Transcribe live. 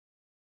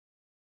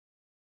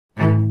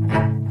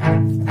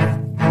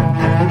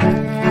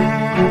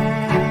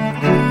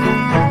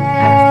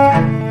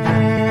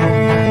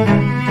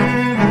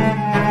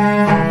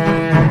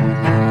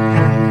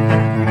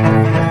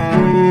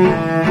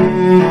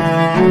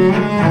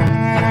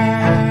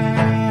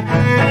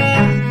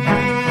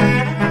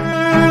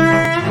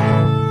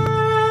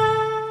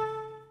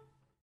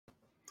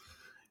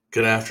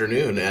Good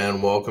afternoon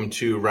and welcome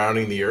to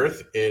Rounding the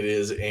Earth. It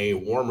is a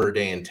warmer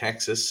day in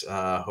Texas.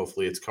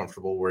 Hopefully, it's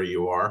comfortable where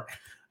you are.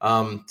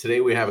 Today,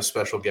 we have a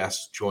special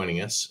guest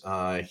joining us.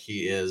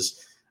 He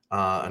is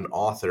an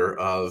author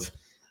of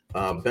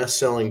a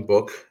best-selling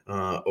book,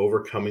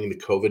 "Overcoming the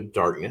COVID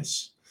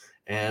Darkness,"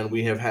 and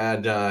we have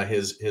had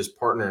his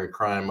partner in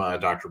crime,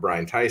 Dr.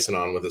 Brian Tyson,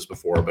 on with us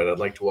before. But I'd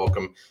like to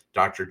welcome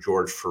Dr.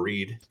 George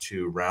Fareed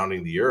to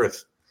Rounding the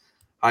Earth.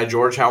 Hi,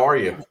 George. How are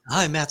you?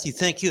 Hi, Matthew.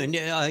 Thank you. And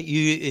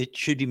it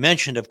should be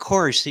mentioned, of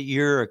course, that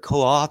you're a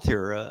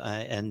co-author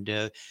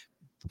and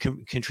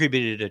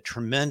contributed a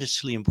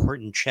tremendously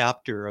important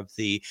chapter of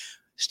the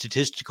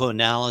statistical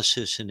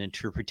analysis and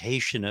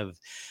interpretation of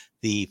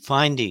the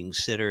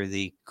findings that are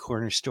the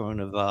cornerstone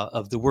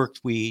of the work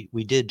we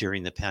did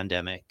during the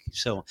pandemic.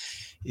 So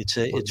it's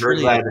Very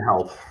really glad to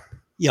help.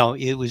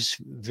 it was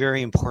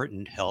very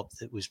important help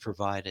that was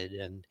provided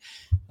and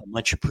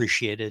much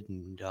appreciated,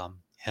 and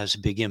has a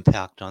big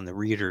impact on the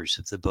readers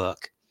of the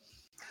book.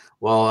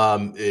 Well,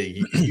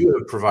 you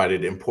have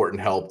provided important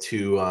help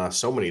to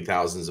so many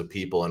thousands of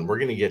people, and we're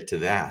going to get to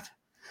that.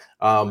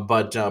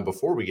 But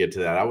before we get to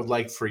that, I would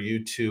like for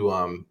you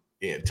to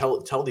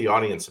tell the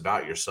audience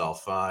about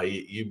yourself.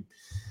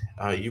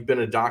 You've been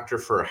a doctor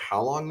for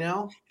how long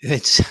now?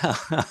 It's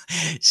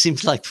it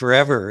seems like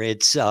forever.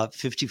 It's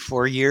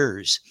 54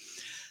 years.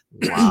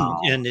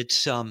 Wow. And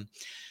it's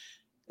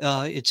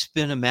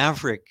been a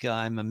maverick.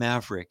 I'm a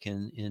maverick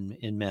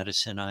in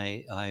medicine.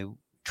 I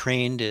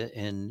trained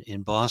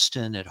in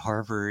Boston, at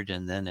Harvard,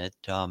 and then at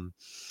the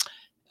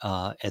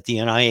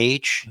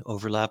NIH,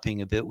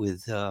 overlapping a bit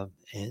with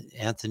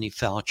Anthony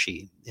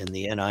Fauci in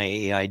the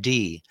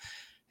NIAID.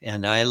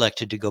 And I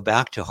elected to go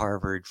back to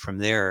Harvard from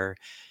there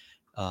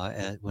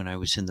when I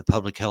was in the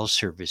public health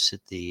service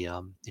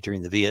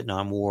during the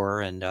Vietnam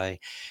War. And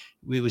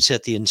we was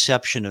at the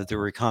inception of the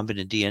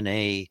recombinant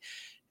DNA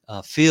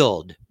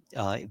field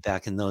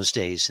back in those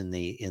days in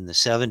the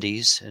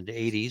 70s and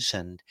 80s.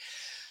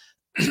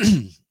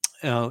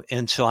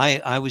 And so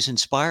I was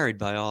inspired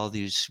by all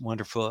these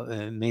wonderful,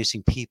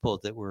 amazing people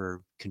that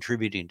were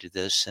contributing to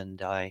this.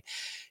 And I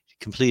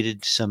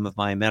completed some of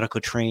my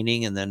medical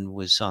training and then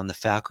was on the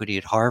faculty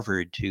at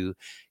Harvard to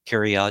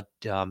carry out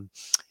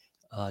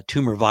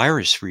tumor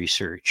virus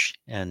research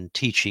and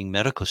teaching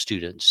medical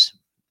students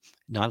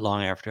not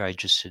long after I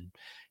just had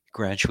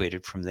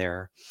graduated from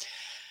there.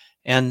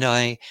 And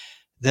I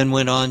then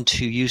went on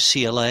to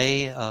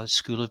UCLA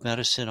School of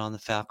Medicine on the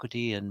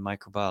faculty in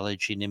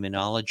microbiology and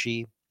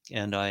immunology.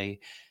 And I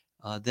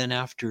then,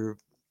 after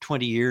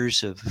 20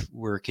 years of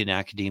work in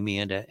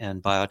academia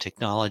and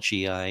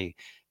biotechnology, I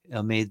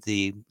made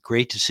the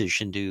great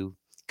decision to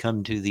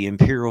come to the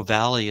Imperial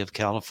Valley of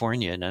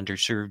California, an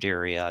underserved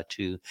area,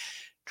 to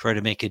try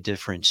to make a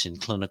difference in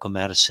clinical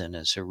medicine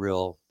as a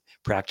real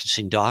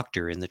practicing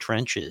doctor in the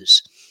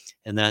trenches.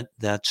 And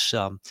that's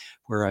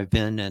where I've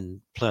been and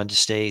plan to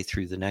stay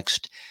through the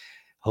next,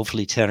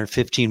 hopefully, 10 or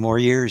 15 more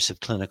years of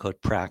clinical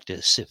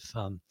practice,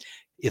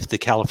 if the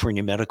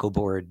California Medical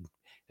Board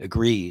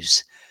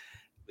agrees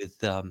with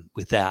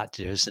that.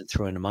 It doesn't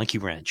throw in a monkey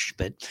wrench.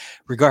 But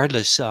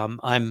regardless,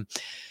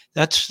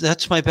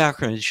 that's my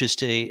background. It's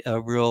just a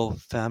real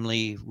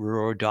family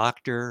rural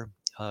doctor,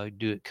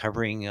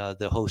 covering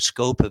the whole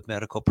scope of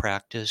medical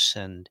practice.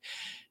 And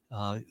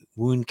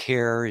wound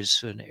care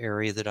is an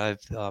area that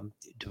I've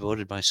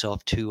devoted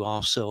myself to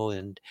also.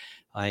 And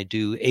I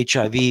do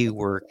HIV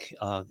work.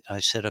 I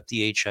set up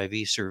the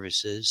HIV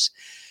services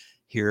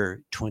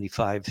here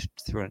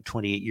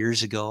 28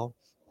 years ago.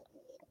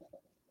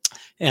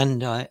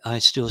 And I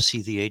still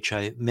see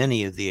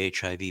many of the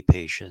HIV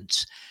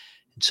patients.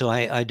 And so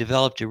I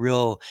developed a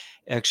real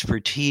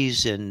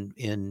expertise in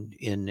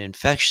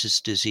infectious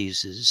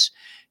diseases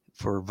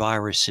for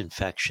virus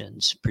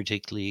infections,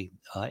 particularly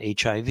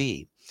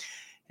HIV.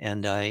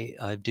 And I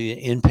do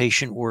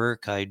inpatient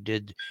work. I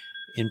did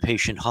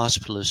inpatient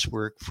hospitalist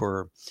work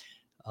for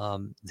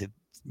the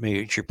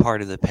major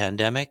part of the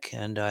pandemic.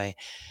 And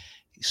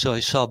so I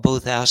saw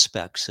both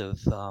aspects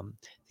of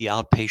the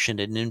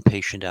outpatient and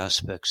inpatient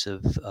aspects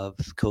of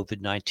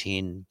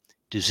COVID-19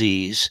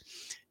 disease.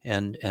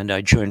 And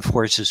I joined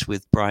forces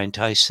with Brian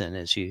Tyson,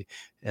 as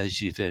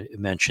you've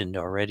mentioned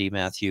already,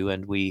 Matthew,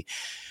 and we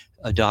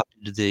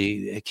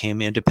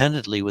came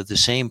independently with the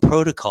same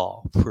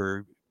protocol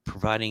for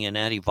providing an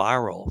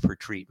antiviral for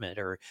treatment,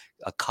 or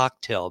a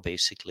cocktail,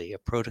 basically, a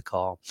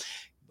protocol,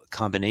 a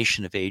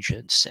combination of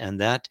agents.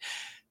 And that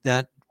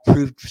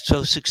proved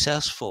so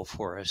successful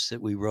for us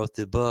that we wrote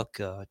the book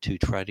to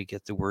try to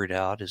get the word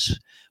out, as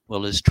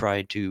well as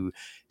try to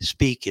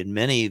speak in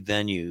many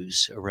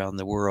venues around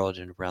the world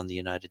and around the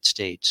United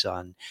States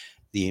on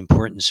the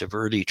importance of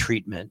early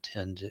treatment.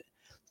 And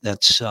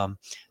that's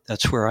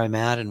where I'm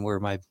at, and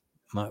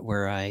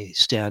where I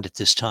stand at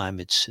this time.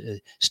 It's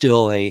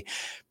still a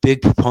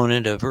big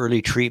proponent of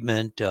early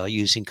treatment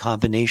using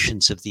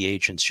combinations of the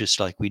agents, just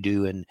like we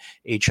do in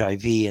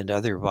HIV and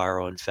other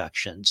viral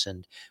infections.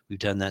 And we've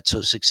done that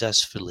so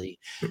successfully.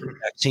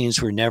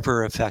 Vaccines were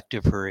never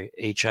effective for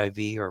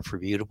HIV or for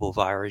mutable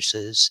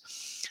viruses.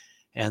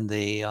 and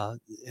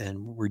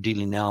we're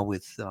dealing now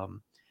with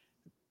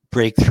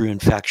breakthrough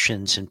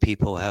infections and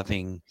people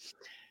having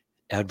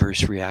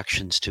adverse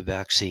reactions to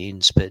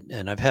vaccines.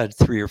 And I've had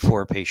 3 or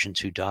 4 patients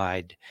who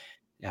died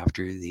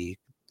after the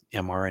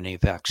mRNA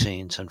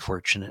vaccines,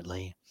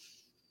 unfortunately.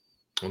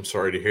 I'm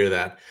sorry to hear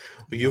that.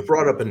 But Yeah. you've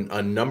brought up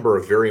a number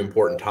of very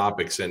important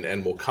topics,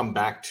 and we'll come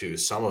back to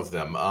some of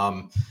them.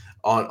 On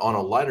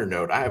a lighter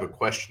note, I have a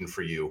question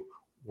for you.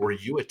 Were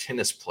you a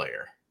tennis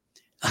player?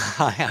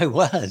 I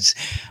was.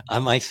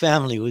 My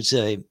family was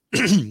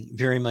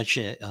very much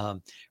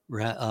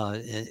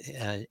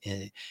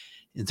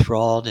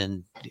enthralled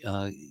and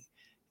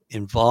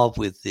involved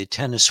with the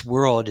tennis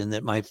world, and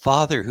that my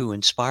father, who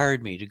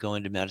inspired me to go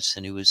into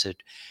medicine, who was a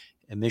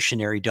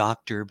missionary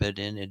doctor, but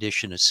in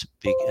addition,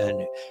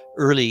 an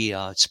early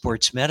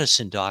sports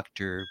medicine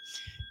doctor,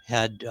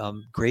 had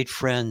great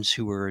friends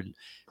who were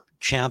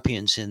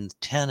champions in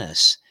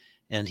tennis.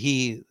 And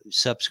he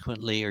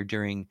subsequently, or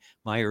during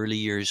my early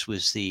years,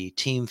 was the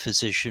team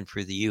physician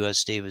for the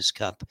U.S. Davis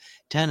Cup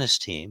tennis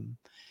team.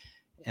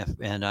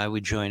 And I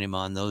would join him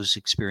on those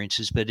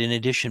experiences. But in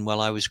addition, while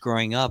I was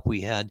growing up,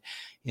 we had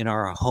in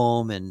our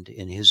home and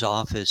in his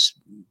office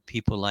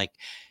people like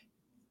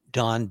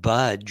Don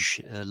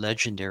Budge, a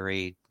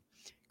legendary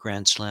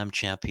Grand Slam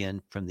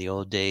champion from the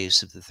old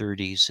days of the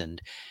 30s,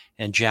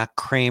 and Jack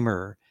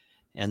Kramer,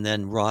 and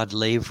then Rod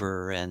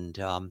Laver, and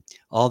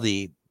all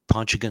the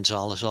Pancho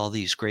Gonzalez, all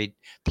these great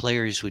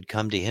players would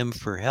come to him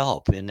for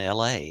help in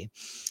L.A.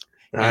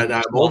 And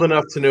I'm so, old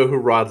enough to know who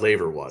Rod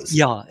Laver was.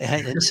 yeah,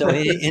 and so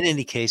in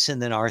any case,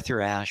 and then Arthur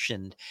Ashe,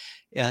 and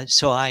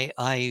so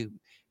I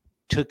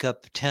took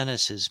up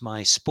tennis as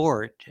my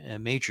sport, a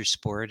major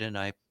sport, and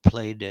I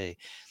played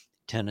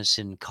tennis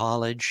in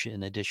college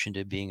in addition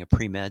to being a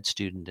pre-med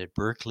student at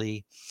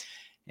Berkeley.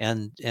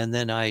 And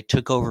then I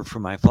took over for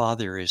my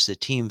father as the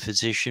team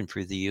physician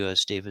for the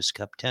U.S. Davis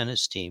Cup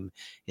tennis team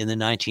in the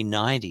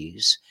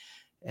 1990s.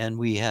 And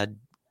we had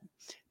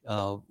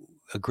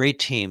great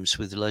teams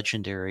with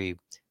legendary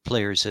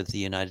players of the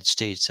United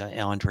States,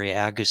 Andre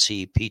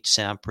Agassi, Pete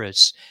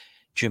Sampras,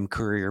 Jim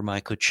Courier,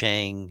 Michael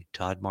Chang,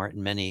 Todd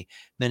Martin,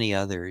 many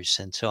others.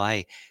 And so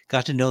I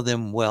got to know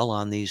them well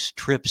on these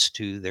trips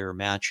to their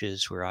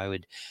matches where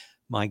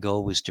my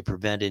goal was to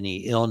prevent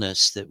any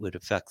illness that would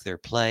affect their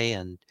play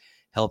and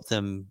help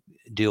them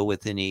deal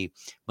with any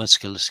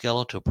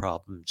musculoskeletal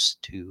problems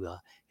to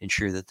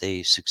ensure that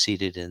they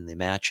succeeded in the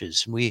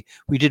matches. And we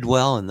did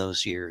well in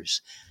those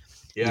years.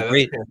 The Yeah, that's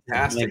great,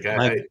 fantastic.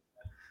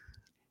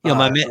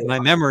 my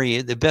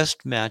memory, the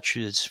best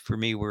matches for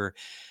me were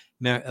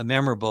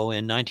memorable.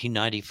 In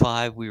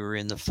 1995, we were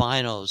in the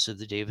finals of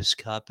the Davis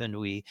Cup, and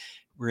we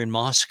were in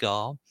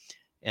Moscow,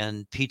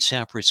 and Pete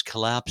Sampras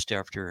collapsed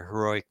after a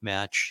heroic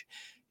match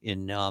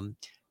in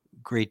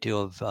great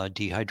deal of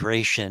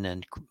dehydration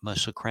and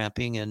muscle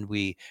cramping, and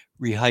we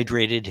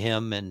rehydrated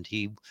him, and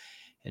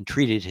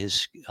treated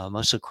his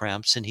muscle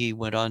cramps, and he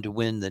went on to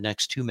win the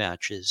next 2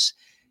 matches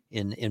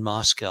in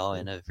Moscow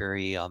in a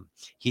very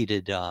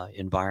heated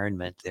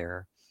environment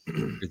there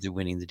for the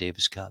winning the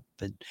Davis Cup.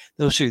 But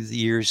those are the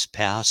years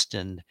past,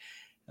 and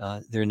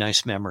they're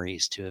nice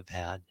memories to have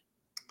had.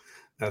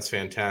 That's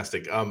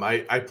fantastic.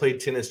 I played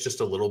tennis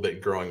just a little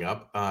bit growing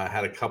up.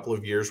 Had a couple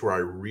of years where I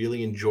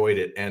really enjoyed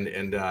it, and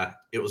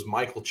it was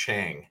Michael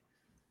Chang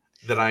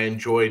that I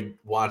enjoyed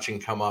watching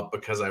come up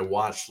because I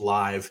watched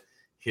live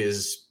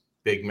his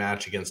big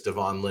match against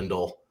Devon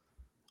Lindell.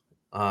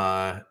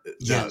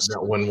 Yes.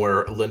 That one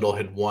where Lindell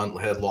had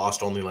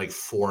lost only like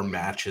 4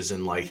 matches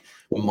in like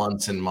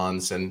months and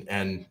months,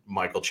 and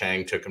Michael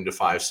Chang took him to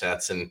 5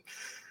 sets, and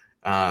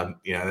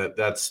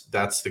that's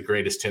the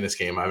greatest tennis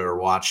game I've ever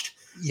watched.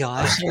 Yeah,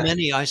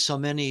 I saw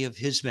many of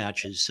his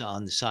matches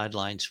on the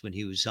sidelines when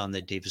he was on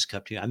the Davis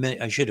Cup team.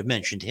 I should have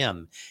mentioned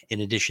him in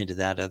addition to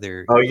that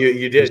other. Oh,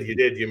 you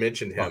did. You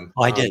mentioned him.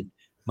 I did,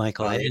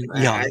 Michael. And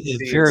yeah, I a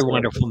see very it's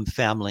wonderful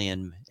family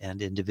and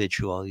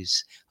individual.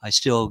 I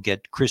still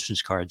get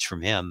Christmas cards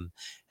from him,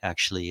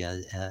 actually,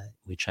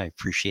 which I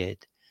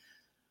appreciate.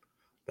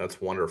 That's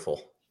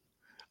wonderful.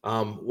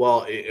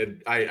 Well,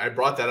 I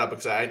brought that up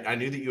because I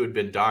knew that you had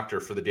been doctor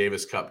for the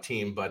Davis Cup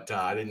team, but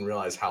I didn't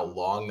realize how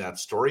long that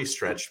story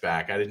stretched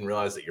back. I didn't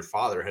realize that your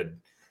father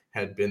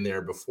had been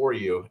there before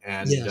you,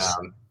 Yes.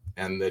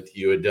 and that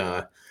you had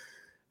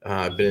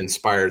been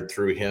inspired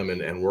through him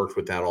and worked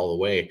with that all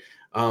the way.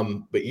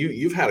 But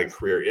you've had a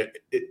career.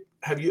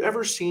 Have you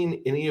ever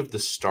seen any of the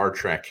Star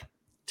Trek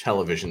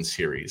television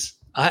series?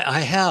 I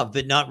have,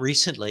 but not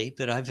recently.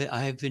 But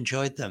I've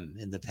enjoyed them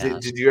in the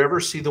past. Did you ever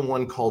see the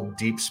one called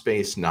Deep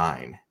Space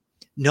Nine?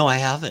 No, I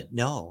haven't.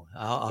 No,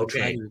 I'll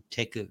try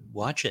Okay. to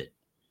watch it.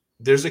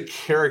 There's a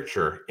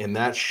character in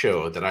that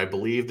show that I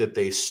believe that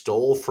they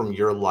stole from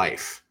your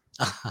life.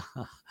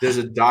 There's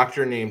a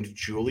doctor named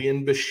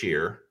Julian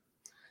Bashir,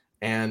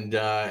 and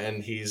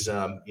he's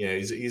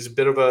he's a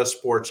bit of a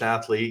sports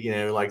athlete. He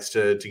likes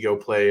to go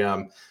play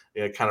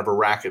kind of a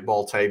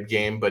racquetball type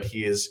game, but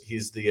he's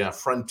the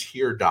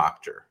frontier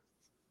doctor.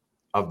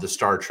 of the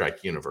Star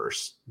Trek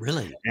universe.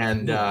 Really?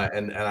 And Oh.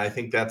 and I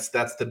think that's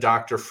the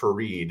Dr.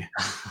 Fareed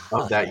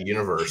of that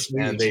universe.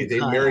 Well, you're And too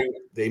kind.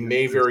 they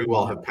may You're very too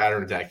well have kind.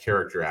 patterned that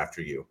character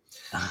after you.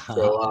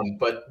 So,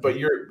 but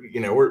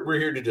we're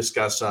here to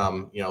discuss a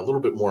little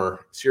bit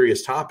more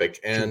serious topic,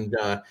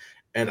 Sure.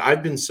 and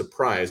I've been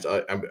surprised.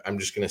 I'm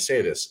just going to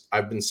say this.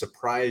 I've been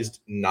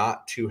surprised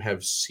not to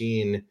have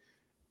seen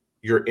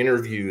your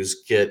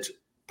interviews get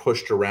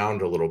pushed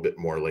around a little bit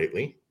more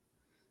lately,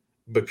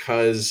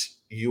 because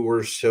you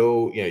were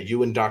so,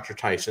 you and Dr.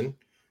 Tyson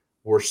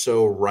were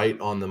so right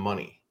on the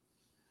money.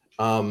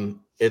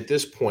 At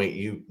this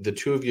point, the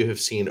two of you have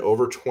seen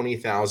over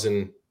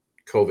 20,000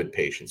 COVID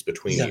patients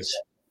between you.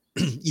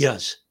 Yes.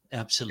 Yes, And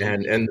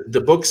absolutely. and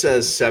the book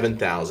says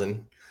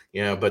 7,000,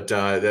 but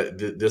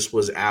this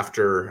was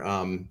after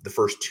the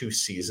first two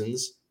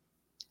seasons.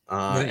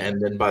 Right. And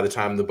then by the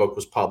time the book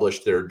was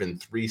published, there had been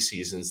three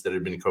seasons that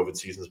had been COVID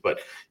seasons. But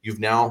you've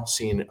now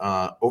seen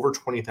over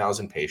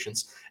 20,000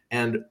 patients.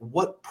 And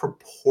what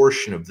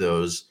proportion of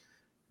those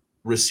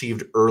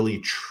received early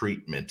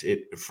treatment?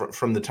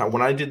 From the time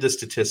when I did the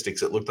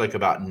statistics, it looked like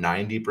about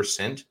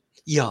 90%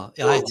 Yeah,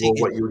 I were think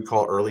what you would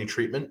call early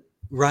treatment.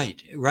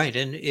 right, right,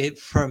 and it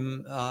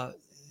from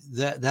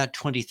that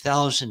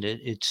 20,000,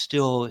 it's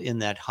still in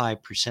that high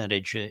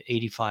percentage,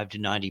 85 to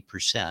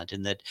 90%,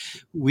 and that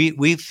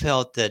we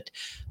felt that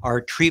our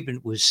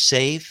treatment was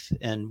safe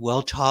and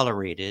well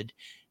tolerated,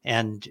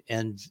 and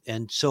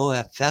so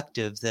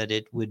effective that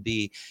it would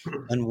be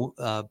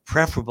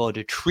preferable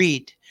to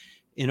treat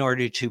in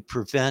order to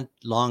prevent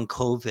long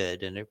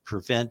COVID and to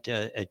prevent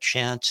a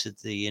chance that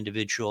the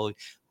individual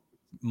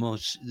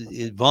most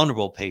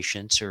vulnerable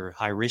patients or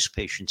high risk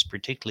patients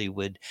particularly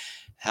would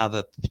have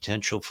a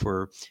potential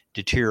for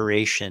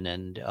deterioration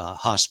and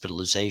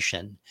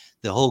hospitalization.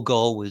 The whole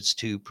goal was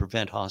to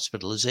prevent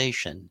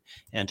hospitalization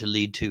and to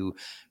lead to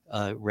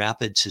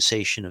rapid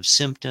cessation of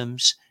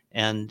symptoms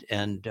and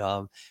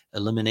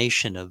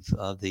elimination of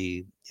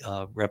the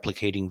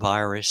replicating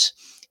virus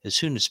as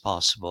soon as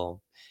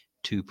possible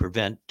to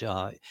prevent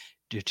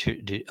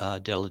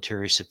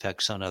deleterious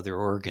effects on other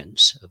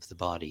organs of the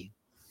body.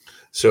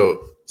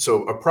 So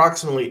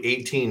approximately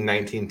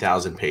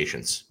 19,000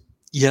 patients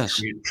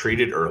Yes.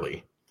 treated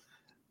early.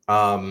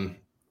 Um,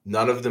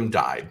 None of them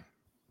died.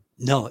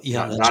 No,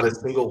 yeah, that's Not a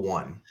single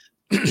one.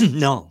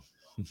 no.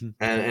 Mhm.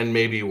 And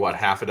maybe what,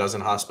 half a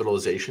dozen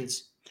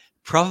hospitalizations?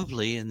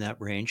 Probably in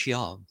that range,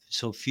 yeah.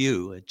 So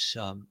few. It's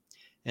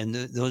and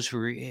those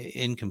were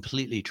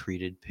incompletely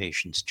treated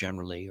patients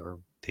generally, or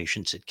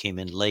patients that came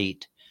in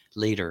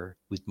later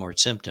with more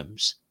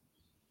symptoms.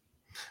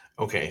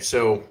 Okay,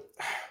 so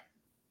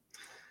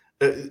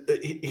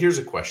here's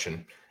a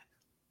question.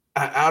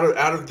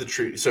 Out of the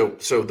treat, so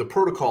the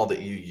protocol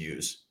that you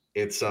use,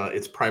 it's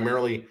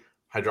primarily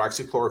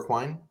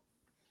hydroxychloroquine,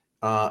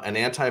 an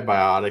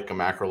antibiotic, a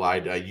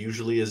macrolide,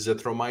 usually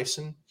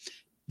azithromycin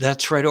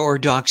That's right, or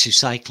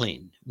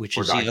doxycycline, which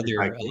or is the other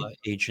doxycycline.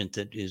 agent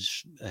that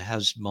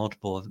has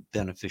multiple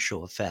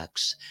beneficial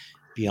effects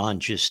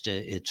beyond just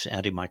its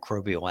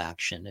antimicrobial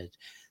action.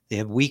 They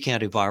have weak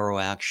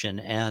antiviral action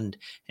and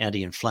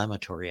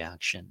anti-inflammatory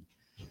action,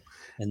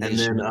 and And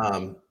these then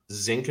are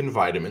zinc and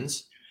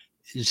vitamins.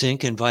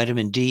 zinc and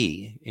vitamin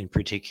D in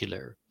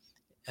particular,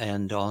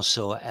 and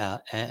also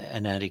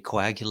an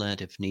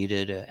anticoagulant if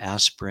needed,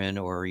 aspirin,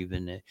 or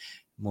even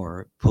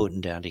more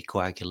potent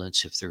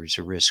anticoagulants if there's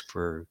a risk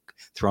for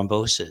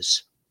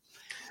thrombosis.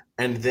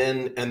 And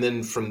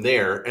then from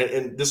there,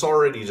 and this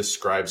already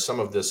describes,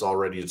 some of this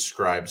already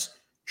describes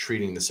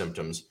treating the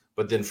symptoms,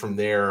 but then from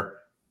there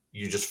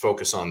you just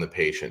focus on the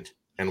patient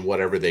and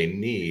whatever they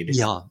need.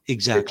 Yeah, if,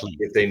 exactly.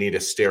 if they need a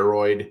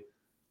steroid,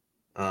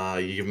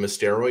 you give them a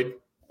steroid.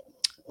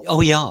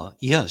 Oh, yeah,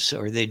 yes,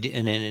 or an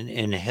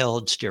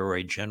inhaled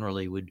steroid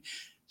generally would,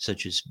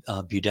 such as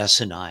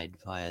budesonide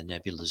via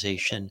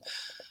nebulization,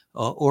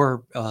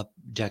 or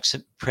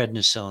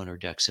prednisone or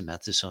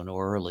dexamethasone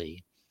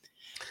orally.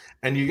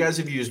 And you guys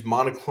have used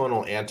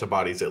monoclonal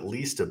antibodies at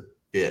least a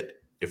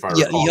bit, if I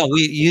Yeah, recall. yeah,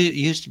 we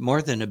used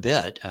more than a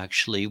bit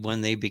actually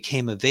when they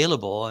became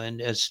available,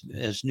 and as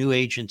new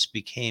agents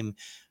became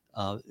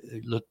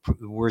look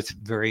worth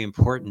very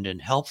important and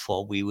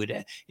helpful, we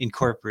would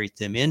incorporate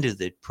them into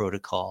the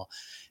protocol,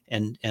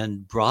 and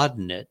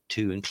broaden it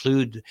to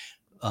include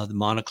the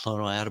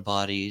monoclonal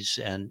antibodies,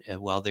 and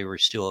while they were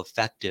still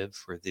effective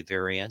for the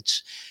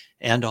variants,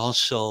 and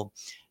also.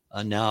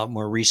 Now,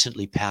 more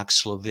recently,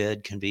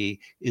 Paxlovid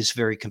is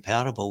very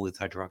compatible with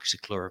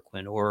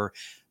hydroxychloroquine or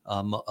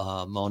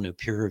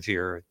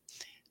molnupiravir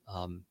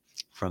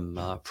from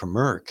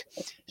Merck.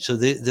 So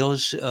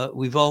those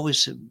we've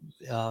always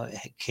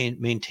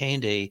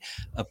maintained a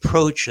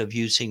approach of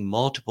using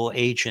multiple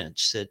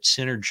agents that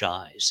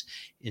synergize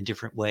in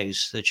different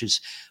ways, such as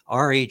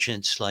our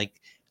agents like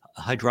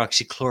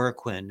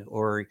hydroxychloroquine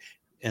or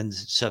and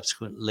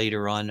subsequent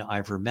later on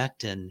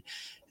ivermectin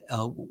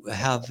uh,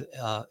 have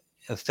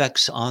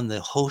effects on the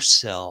host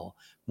cell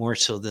more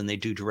so than they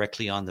do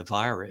directly on the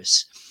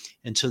virus.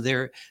 And so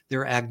they're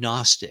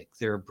agnostic.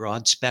 They're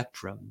broad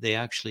spectrum. They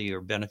actually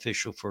are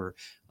beneficial for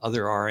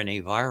other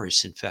RNA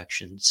virus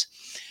infections.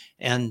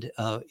 And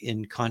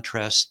in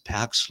contrast,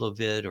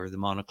 Paxlovid or the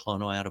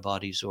monoclonal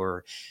antibodies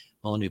or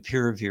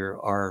molnupiravir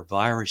are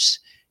virus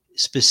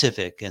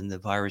specific, and the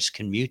virus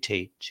can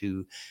mutate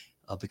to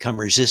become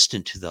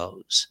resistant to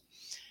those.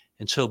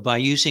 And so by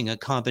using a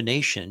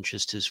combination,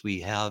 just as we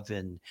have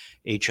in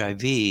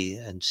HIV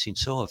and seen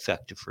so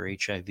effective for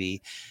HIV,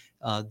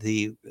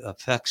 the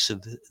effects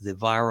of the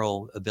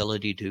viral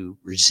ability to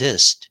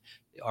resist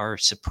are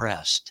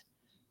suppressed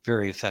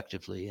very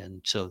effectively.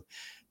 And so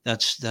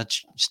that's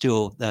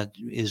still, that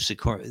is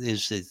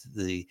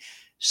the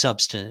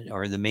substance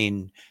or the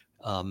main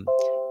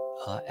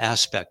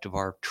aspect of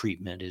our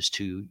treatment, is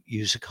to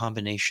use a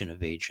combination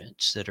of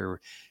agents that are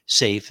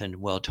safe and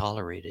well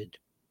tolerated.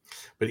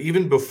 But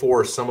even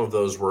before some of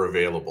those were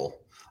available,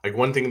 like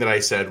one thing that I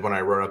said when I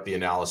wrote up the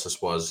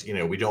analysis was,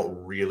 we don't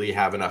really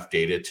have enough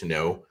data to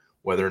know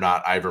whether or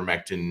not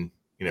ivermectin,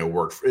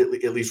 worked for, at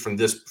least from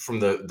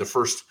the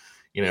first,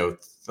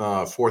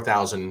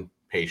 4,000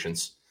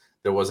 patients.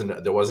 There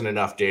wasn't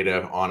enough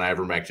data on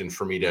ivermectin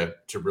for me to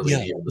really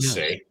be able to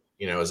say,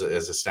 as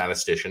a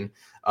statistician.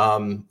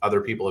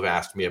 Other people have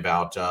asked me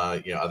about,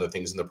 other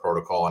things in the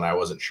protocol, and I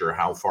wasn't sure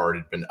how far it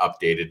had been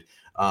updated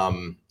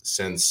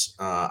since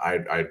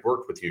I'd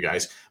worked with you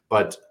guys.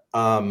 But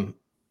one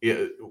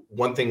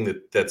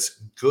thing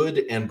that's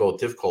good and both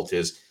difficult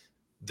is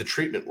the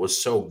treatment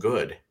was so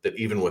good that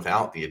even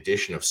without the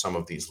addition of some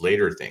of these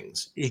later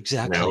things,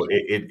 Exactly.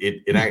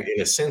 it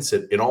in a sense,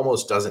 it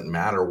almost doesn't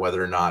matter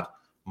whether or not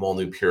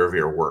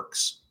molnupiravir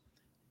works,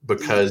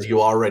 because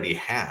you already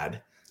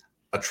had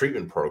a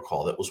treatment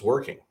protocol that was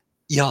working.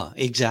 Yeah,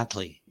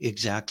 exactly.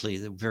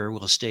 Very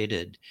well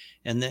stated.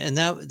 And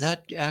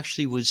that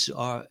actually was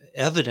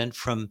evident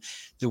from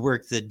the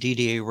work that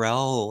Didier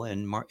Raoult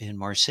in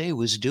Marseille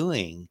was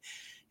doing,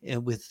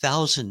 with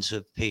thousands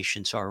of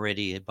patients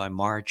already by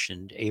March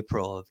and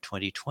April of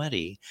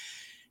 2020.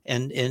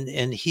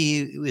 And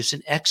he was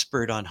an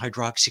expert on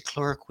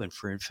hydroxychloroquine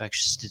for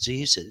infectious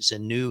diseases,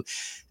 and knew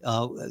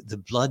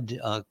the blood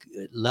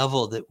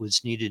level that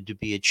was needed to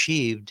be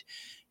achieved,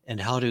 and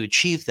how to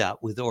achieve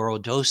that with oral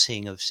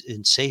dosing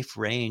in safe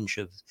range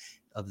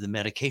of the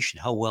medication,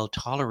 how well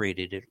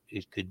tolerated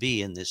it could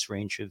be in this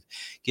range of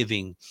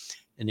giving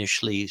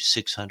initially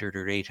 600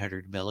 or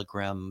 800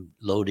 milligram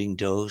loading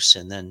dose,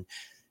 and then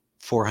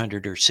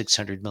 400 or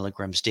 600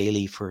 milligrams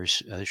daily for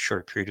a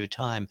short period of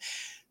time.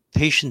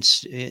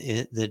 Patients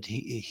that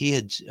he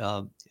had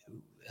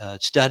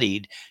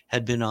studied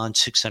had been on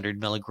 600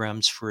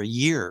 milligrams for a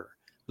year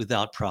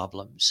without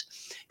problems.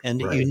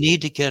 And Right. you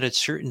need to get a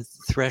certain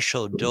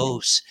threshold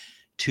dose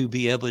to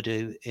be able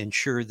to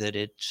ensure that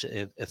it's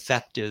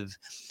effective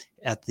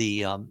at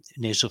the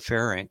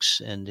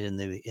nasopharynx and in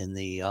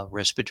the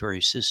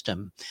respiratory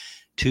system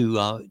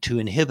to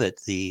inhibit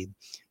the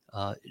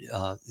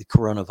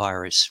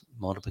coronavirus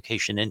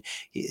multiplication. And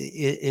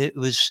it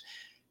was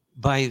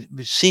by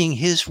seeing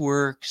his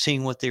work,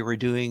 seeing what they were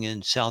doing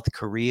in South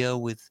Korea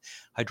with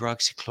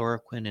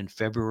hydroxychloroquine in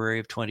February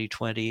of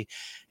 2020,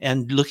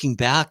 and looking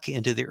back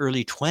into the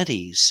early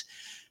 20s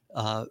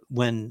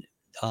when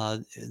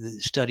the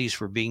studies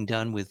were being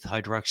done with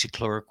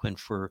hydroxychloroquine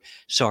for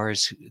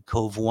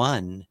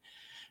SARS-CoV-1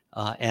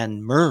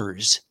 and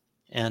MERS,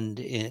 and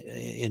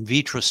in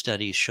vitro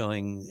studies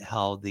showing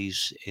how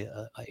these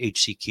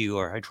HCQ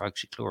or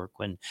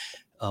hydroxychloroquine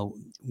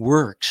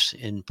works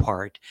in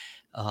part,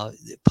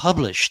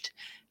 published,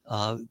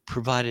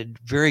 provided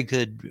very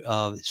good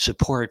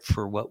support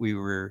for what we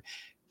were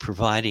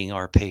providing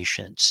our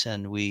patients.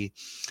 And we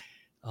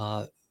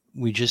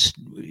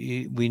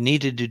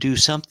needed to do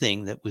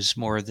something that was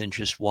more than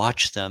just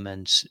watch them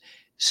and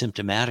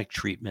symptomatic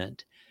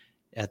treatment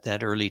at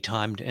that early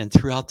time and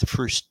throughout the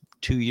first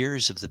 2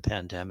 years of the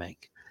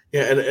pandemic.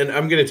 Yeah, and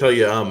I'm going to tell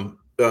you,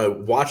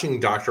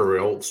 watching Dr.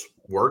 Rail's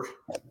work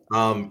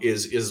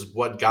is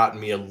what got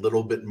me a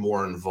little bit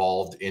more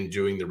involved in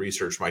doing the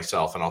research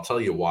myself, and I'll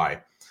tell you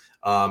why.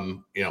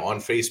 On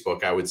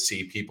Facebook, I would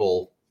see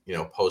people,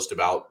 post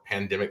about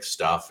pandemic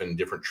stuff and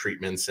different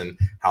treatments and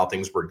how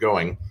things were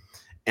going.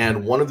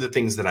 And one of the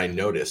things that I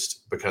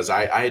noticed, because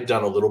I had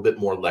done a little bit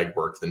more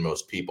legwork than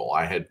most people,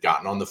 I had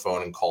gotten on the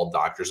phone and called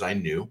doctors I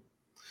knew,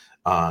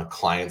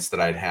 clients that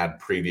I'd had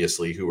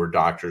previously who were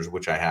doctors,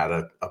 which I had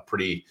a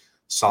pretty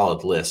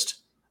solid list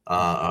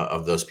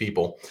of those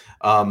people.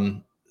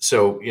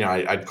 So,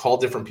 I'd call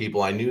different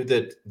people. I knew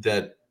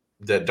that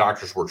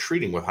doctors were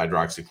treating with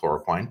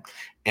hydroxychloroquine,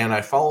 and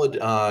I followed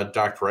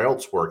Dr.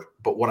 Rail's work.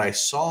 But what I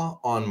saw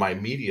on my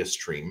media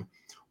stream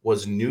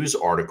was news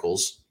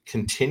articles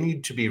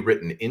continued to be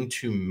written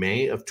into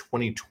May of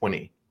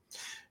 2020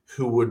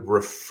 who would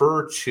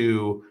refer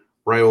to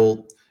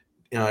Rail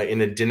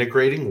in a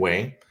denigrating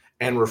way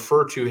and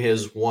refer to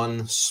his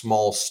one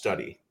small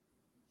study.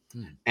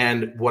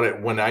 And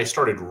when I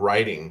started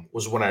writing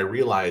was when I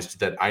realized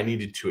that I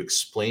needed to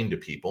explain to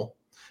people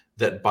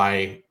that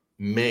by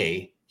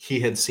May, he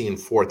had seen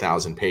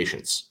 4,000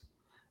 patients,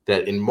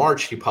 that in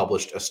March, he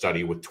published a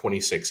study with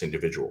 26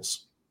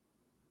 individuals.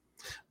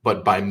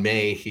 but by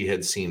May he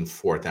had seen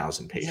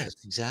 4,000 Yes,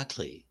 patients.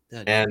 exactly.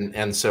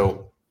 And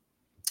so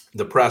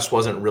the press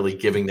wasn't really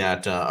giving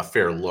that a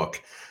fair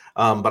look.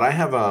 But I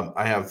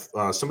have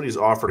somebody's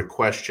offered a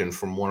question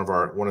from one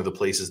of the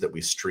places that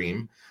we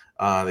stream.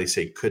 They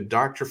say, could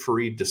Dr.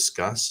 Fareed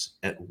discuss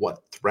at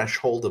what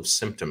threshold of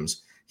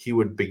symptoms he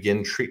would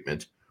begin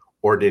treatment,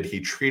 or did he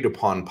treat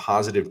upon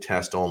positive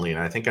test only? And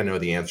I think I know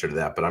the answer to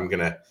that, but I'm going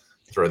to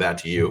throw that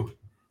to you.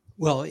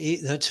 Well,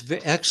 that's an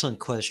excellent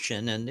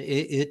question, and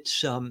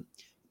it's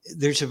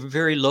there's a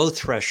very low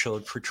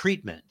threshold for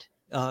treatment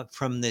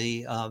from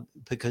the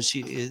because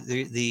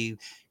the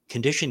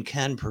condition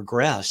can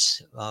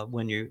progress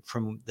when you're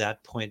from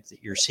that point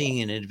that you're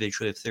seeing an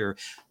individual if they're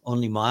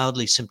only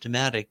mildly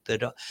symptomatic.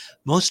 But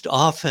most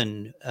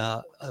often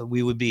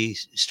we would be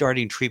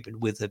starting treatment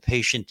with a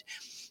patient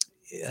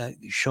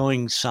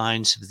showing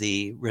signs of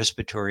the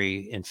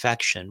respiratory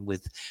infection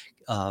with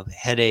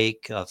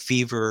headache,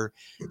 fever,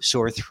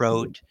 sore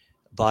throat,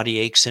 body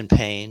aches and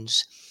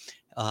pains.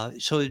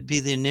 So it'd be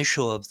the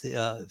initial of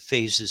the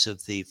phases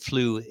of the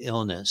flu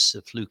illness,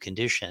 the flu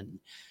condition,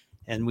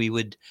 and we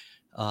would,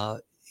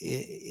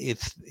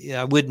 if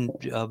I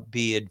wouldn't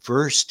be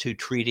adverse to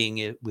treating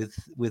it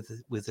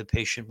with a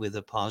patient with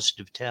a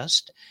positive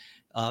test,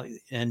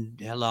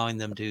 and allowing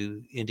them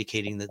to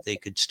indicating that they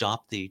could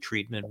stop the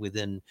treatment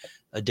within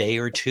a day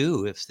or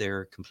two if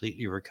they're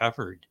completely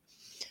recovered.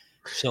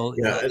 So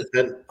Yeah,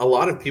 and a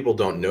lot of people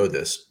don't know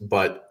this,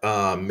 but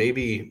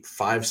maybe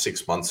 5,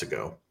 6 months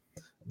ago,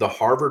 the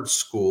Harvard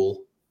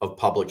School of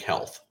Public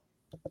Health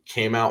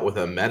came out with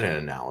a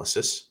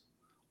meta-analysis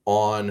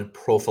on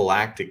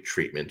prophylactic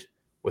treatment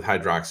with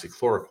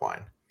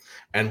hydroxychloroquine.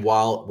 And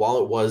while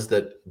it was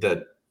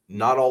that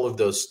not all of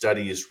those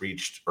studies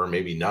reached, or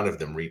maybe none of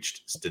them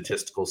reached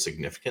statistical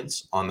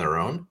significance on their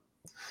own,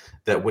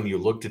 that when you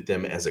looked at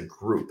them as a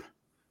group,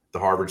 the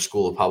Harvard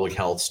School of Public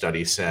Health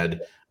study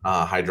said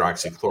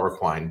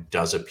hydroxychloroquine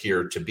does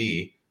appear to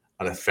be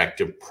an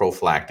effective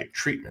prophylactic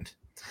treatment.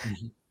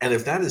 mhm. And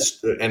if that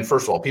is, and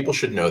first of all, people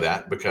should know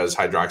that because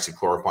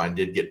hydroxychloroquine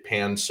did get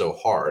panned so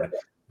hard,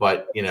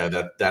 but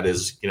that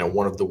is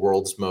one of the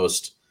world's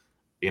most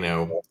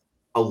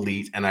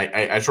elite. And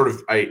I sort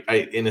of I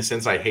in a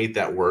sense I hate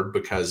that word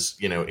because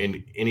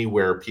in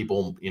anywhere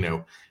people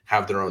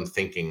have their own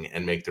thinking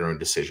and make their own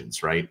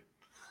decisions, right?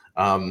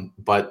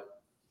 But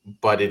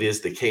it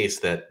is the case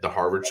that the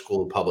Harvard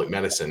School of Public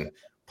Medicine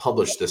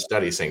published this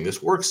study saying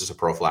this works as a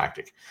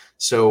prophylactic.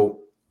 So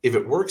if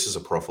it works as a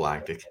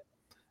prophylactic,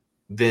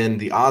 then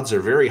the odds are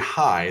very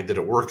high that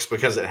it works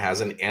because it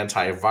has an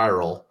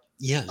antiviral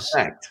Yes,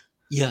 effect.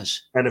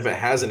 yes, And if it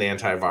has an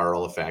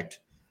antiviral effect,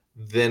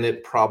 then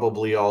it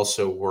probably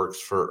also works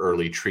for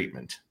early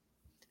treatment.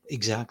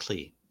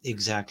 exactly,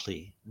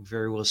 exactly.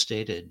 Very well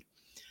stated.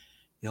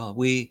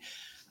 We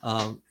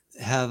um,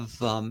 have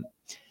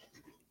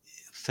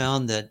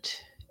found that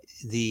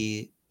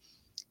the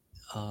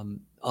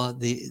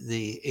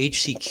the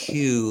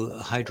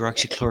HCQ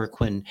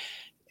hydroxychloroquine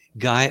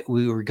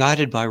we were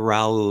guided by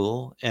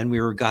Raul and we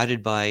were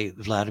guided by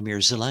Vladimir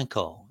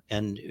Zelenko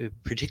and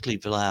particularly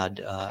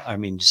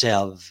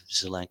Zev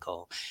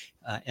Zelenko.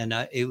 And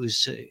it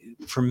was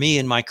for me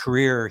in my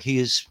career, he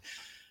is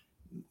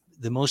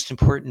the most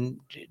important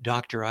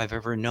doctor I've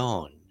ever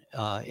known.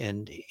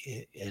 And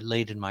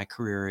late in my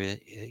career,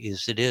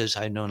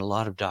 I've known a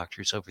lot of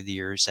doctors over the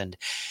years, and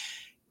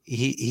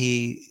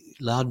he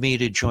allowed me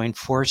to join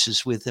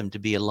forces with him to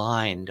be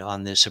aligned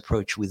on this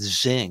approach with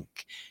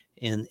zinc.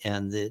 And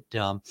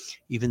that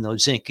even though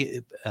zinc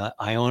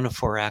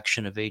ionophore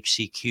action of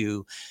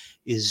HCQ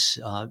is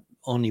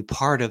only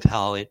part of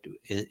how it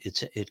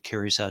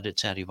carries out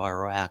its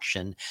antiviral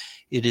action,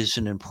 it is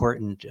an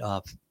important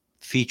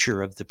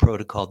feature of the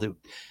protocol that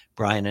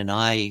Brian and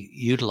I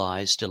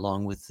utilized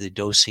along with the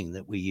dosing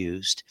that we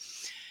used.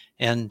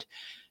 And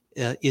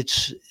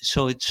it's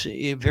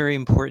very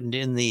important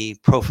in the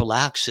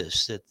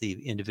prophylaxis that the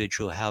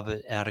individual have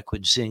an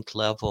adequate zinc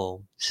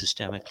level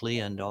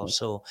systemically and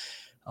also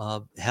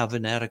have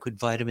an adequate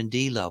vitamin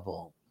D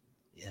level.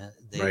 Yeah,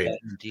 the Right.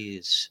 vitamin D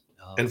is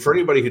And for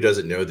anybody who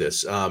doesn't know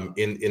this,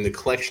 in the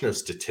collection of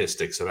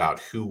statistics about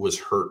who was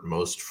hurt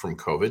most from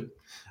COVID,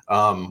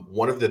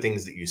 one of the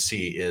things that you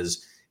see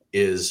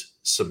is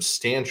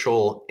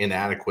substantial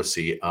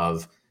inadequacy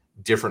of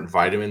different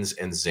vitamins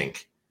and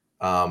zinc.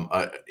 Um,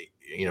 uh,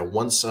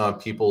 once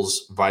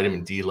people's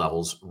vitamin D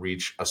levels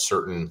reach a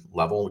certain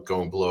level,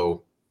 going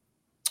below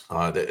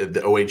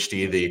the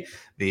OHD,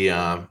 the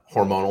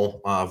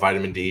hormonal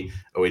vitamin D,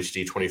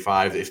 OHD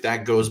 25, if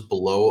that goes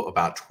below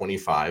about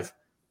 25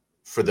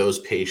 for those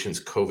patients,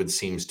 COVID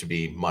seems to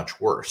be much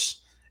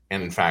worse.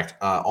 And in fact,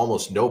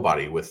 almost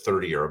nobody with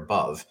 30 or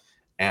above.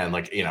 And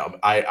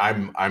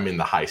I'm in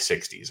the high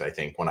 60s. I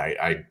think when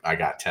I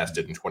got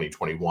tested in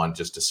 2021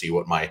 just to see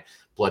what my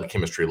blood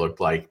chemistry looked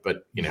like.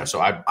 But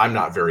so I'm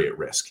not very at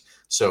risk.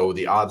 So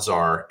the odds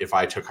are, if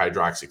I took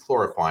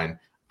hydroxychloroquine,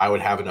 I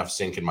would have enough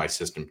zinc in my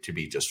system to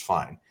be just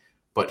fine.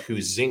 But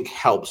who zinc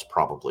helps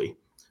probably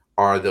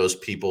are those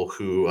people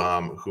who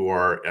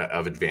are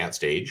of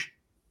advanced age,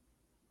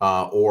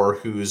 or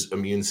whose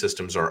immune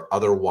systems are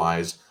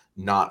otherwise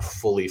not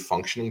fully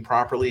functioning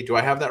properly. Do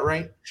I have that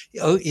right?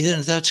 Oh,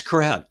 yeah, that's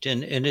correct.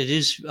 And it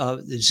is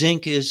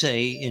zinc is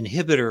a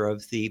inhibitor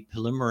of the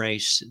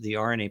polymerase, the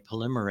RNA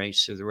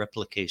polymerase, or the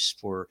replicase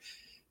for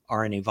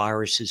RNA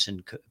viruses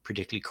and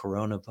particularly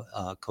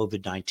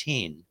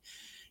COVID-19.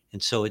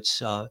 And so it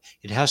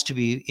has to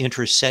be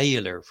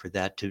intracellular for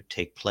that to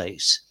take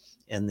place.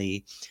 And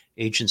the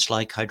agents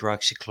like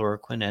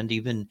hydroxychloroquine and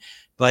even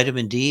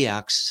vitamin D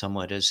acts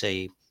somewhat as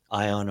a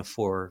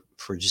ionophore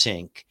for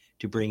zinc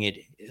to bring it.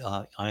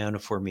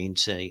 Ionophore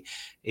means a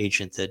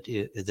agent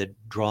that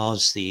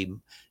draws the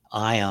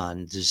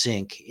ion, the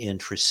zinc,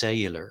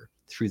 intracellular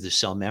through the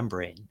cell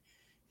membrane.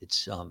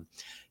 It's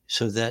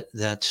so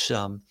that's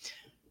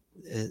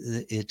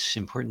it's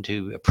important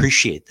to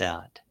appreciate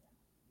that.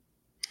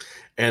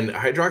 And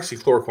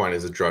hydroxychloroquine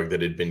is a drug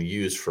that had been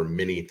used for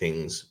many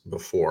things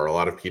before. A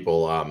lot of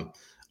people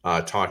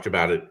talked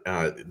about it.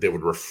 They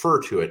would refer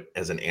to it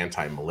as an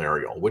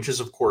anti-malarial, which is,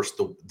 of course,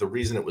 the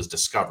reason it was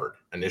discovered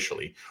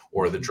initially,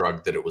 or the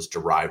drug that it was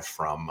derived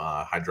from.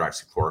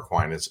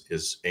 Hydroxychloroquine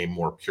is a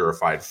more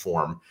purified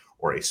form,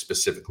 or a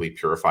specifically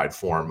purified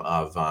form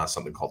of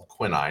something called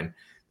quinine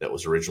that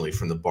was originally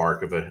from the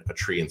bark of a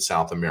tree in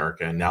South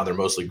America. And now they're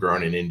mostly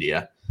grown in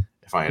India,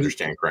 if I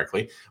understand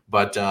correctly.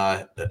 But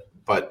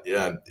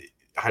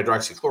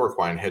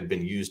hydroxychloroquine had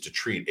been used to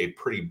treat a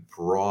pretty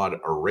broad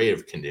array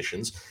of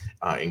conditions,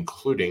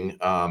 including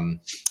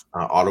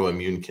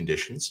autoimmune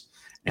conditions.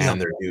 Yeah.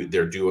 And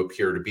there do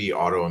appear to be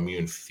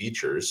autoimmune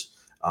features,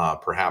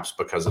 perhaps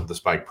because of the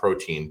spike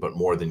protein, but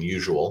more than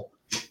usual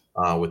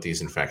with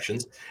these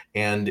infections.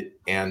 And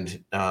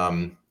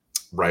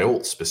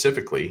Raoult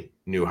specifically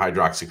knew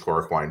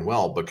hydroxychloroquine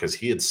well because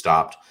he had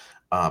stopped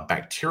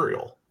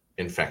bacterial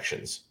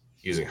infections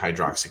using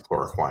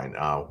hydroxychloroquine.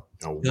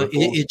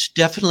 It's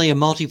definitely a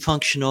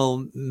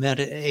multifunctional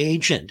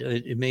agent.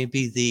 It may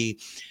be the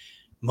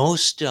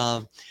most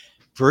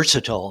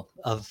versatile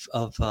of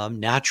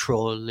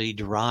naturally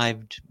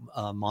derived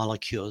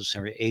molecules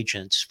or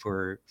agents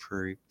for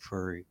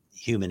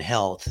human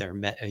health or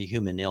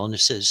human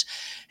illnesses,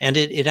 and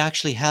it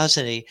actually has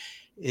an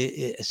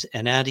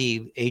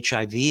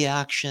anti-HIV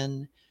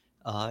action,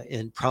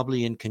 and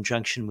probably in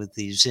conjunction with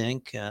the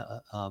zinc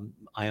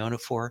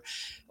ionophore,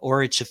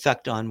 or its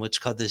effect on what's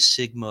called the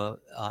sigma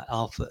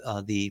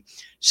alpha, the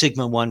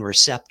sigma 1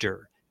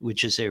 receptor,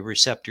 which is a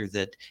receptor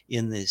that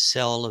in the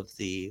cell of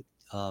the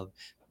of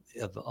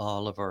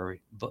all of our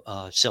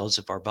cells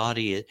of our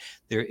body,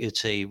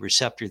 it's a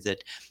receptor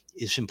that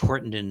is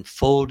important in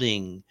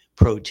folding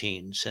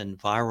proteins, and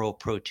viral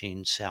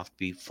proteins have to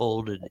be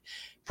folded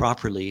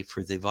properly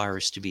for the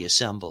virus to be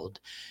assembled.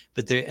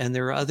 But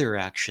there are other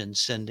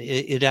actions, and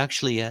it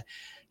actually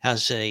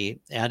has a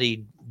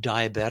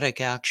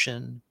anti-diabetic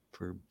action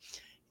for.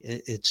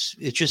 It's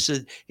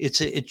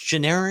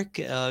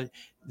generic.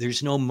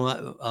 There's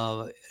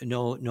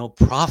no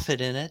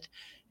profit in it,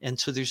 and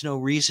so there's no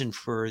reason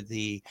for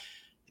the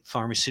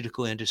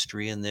pharmaceutical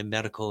industry and the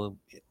medical,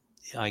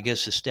 I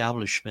guess,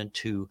 establishment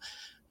to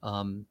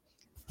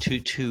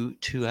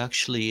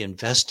actually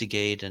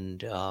investigate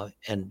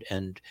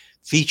and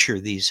feature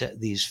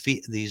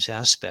these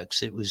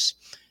aspects.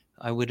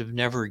 I would have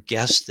never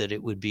guessed that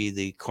it would be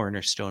the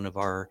cornerstone of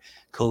our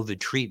COVID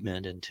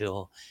treatment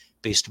until,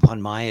 based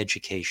upon my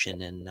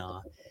education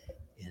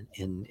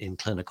in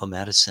clinical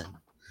medicine.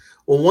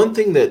 Well, one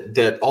thing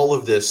that all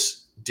of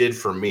this did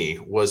for me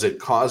was it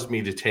caused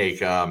me to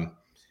take a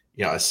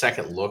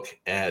second look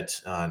at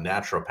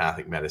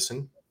naturopathic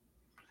medicine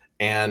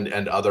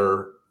and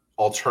other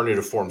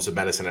alternative forms of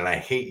medicine. And I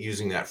hate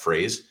using that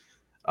phrase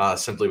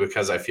simply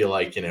because I feel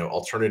like,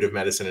 alternative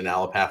medicine and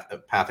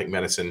allopathic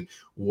medicine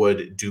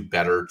would do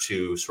better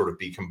to sort of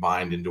be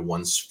combined into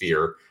one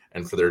sphere,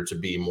 and for there to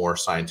be more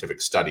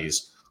scientific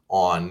studies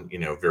on,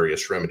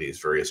 various remedies,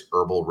 various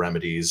herbal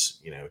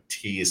remedies,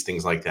 teas,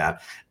 things like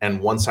that.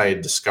 And once I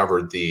had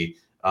discovered the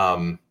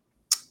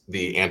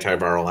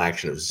antiviral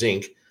action of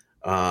zinc,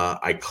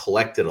 I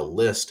collected a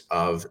list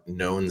of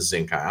known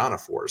zinc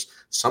ionophores.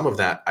 Some of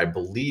that, I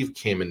believe,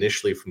 came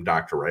initially from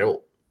Dr.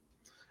 Raoult.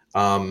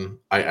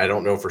 I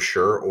don't know for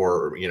sure,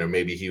 or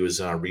maybe he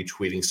was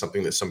retweeting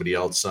something that somebody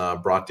else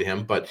brought to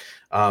him. But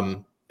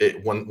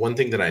one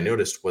thing that I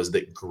noticed was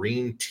that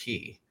green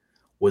tea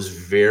was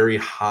very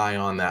high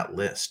on that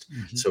list.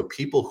 Mm-hmm. So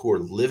people who are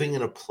living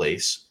in a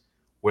place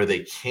where they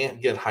can't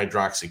get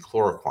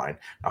hydroxychloroquine.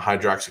 Now,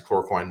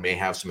 hydroxychloroquine may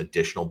have some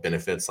additional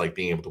benefits, like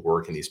being able to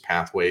work in these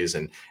pathways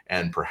and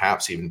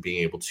perhaps even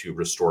being able to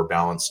restore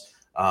balance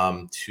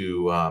if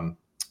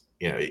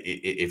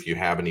you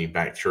have any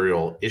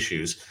bacterial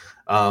issues.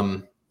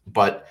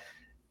 But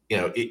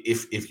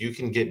if you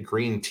can get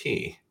green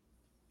tea,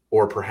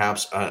 or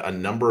perhaps a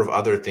number of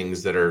other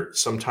things that are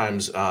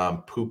sometimes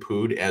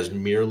poo-pooed as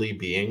merely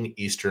being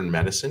Eastern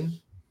medicine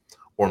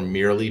or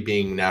merely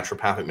being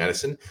naturopathic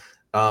medicine,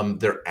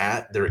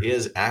 there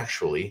is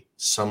actually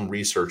some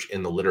research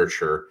in the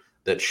literature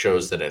that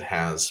shows that it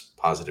has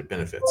positive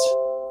benefits.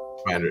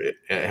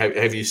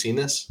 Have you seen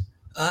this?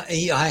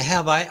 Yeah, I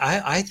have.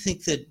 I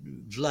think that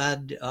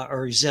Vlad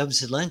or Zev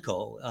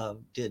Zelenko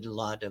did a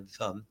lot of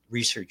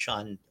research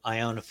on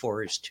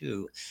ionophores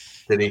too.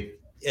 Did he?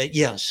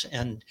 Yes,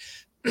 and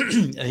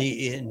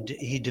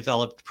he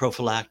developed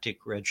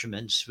prophylactic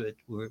regimens that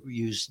were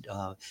used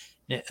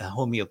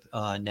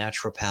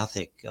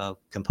naturopathic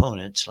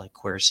components like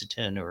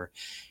quercetin or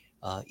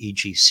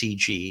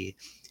EGCG,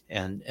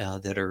 and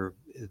that are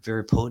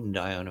very potent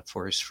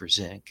ionophores for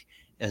zinc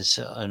as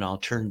an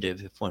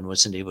alternative if one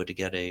wasn't able to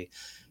get a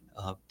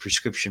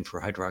prescription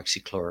for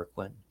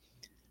hydroxychloroquine.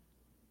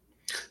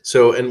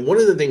 So, and one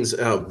of the things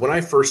when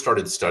I first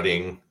started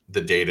studying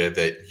the data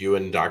that you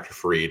and Dr.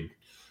 Fareed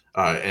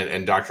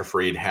and Dr.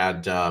 Fareed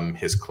had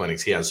his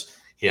clinics. He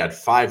had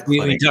five You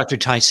mean clinics. Dr.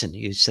 Tyson?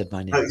 You said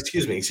my name.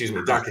 Excuse me.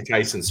 Dr.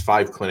 Tyson's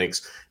five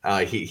clinics.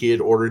 He had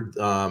ordered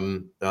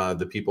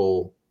the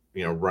people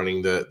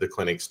running the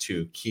clinics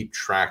to keep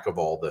track of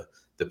all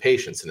the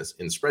patients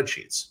in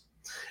spreadsheets.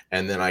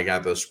 And then I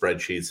got those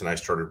spreadsheets and I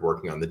started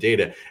working on the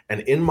data.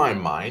 And in my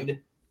mind,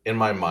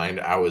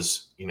 I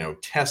was,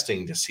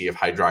 testing to see if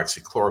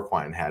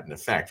hydroxychloroquine had an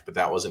effect, but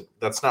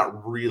that's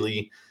not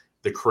really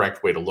the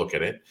correct way to look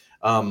at it.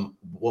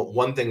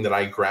 One thing that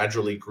I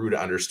gradually grew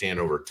to understand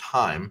over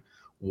time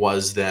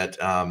was that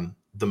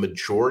the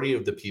majority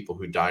of the people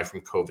who die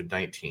from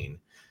COVID-19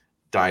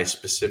 die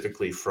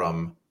specifically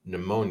from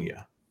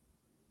pneumonia.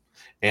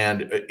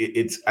 And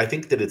I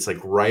think that it's like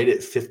right at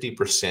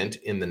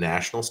 50% in the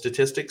national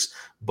statistics.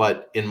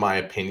 But in my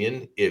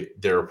opinion,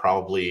 there are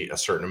probably a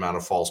certain amount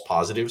of false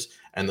positives,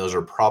 and those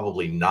are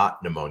probably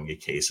not pneumonia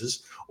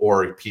cases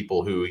or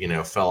people who,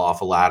 fell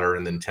off a ladder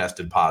and then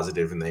tested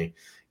positive and they,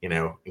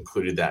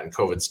 included that in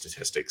COVID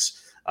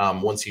statistics.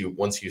 Once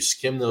you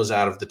skim those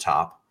out of the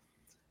top,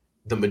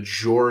 the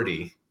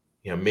majority,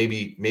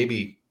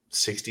 maybe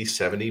 60,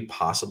 70,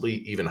 possibly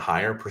even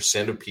higher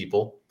percent of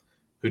people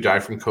who die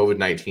from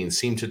COVID-19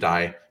 seem to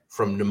die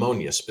from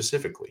pneumonia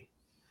specifically.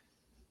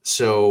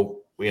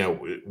 So,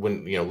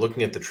 when,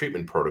 looking at the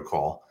treatment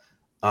protocol,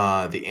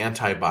 the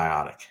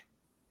antibiotic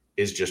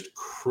is just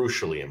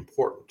crucially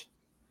important.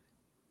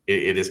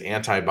 It is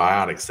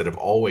antibiotics that have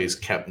always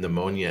kept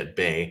pneumonia at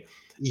bay.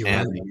 You're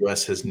And right. the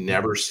US has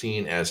never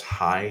seen as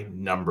high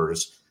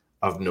numbers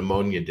of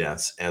pneumonia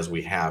deaths as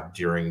we have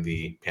during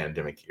the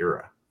pandemic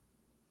era.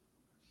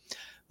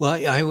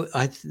 Well,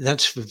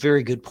 that's a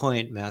very good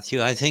point,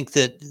 Matthew. I think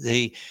that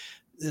the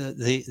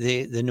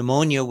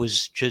pneumonia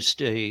was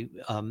just a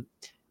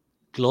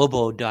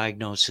global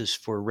diagnosis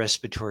for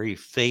respiratory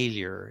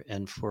failure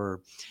and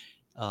for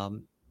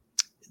um,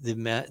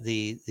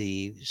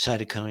 the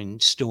cytokine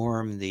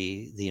storm,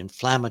 the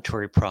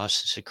inflammatory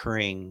process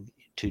occurring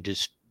to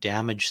just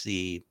damage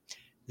the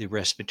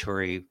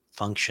respiratory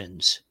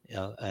functions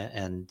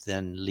and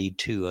then lead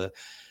to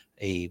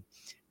a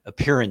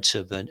appearance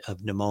of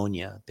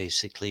pneumonia,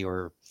 basically,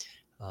 or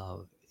uh,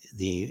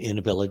 the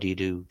inability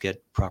to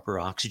get proper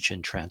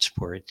oxygen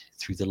transport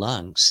through the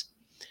lungs.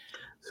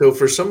 So,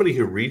 for somebody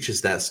who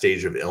reaches that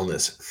stage of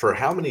illness, for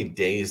how many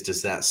days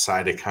does that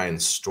cytokine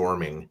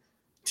storming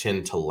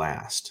tend to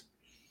last?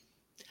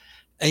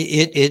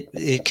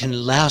 It can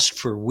last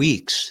for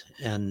weeks,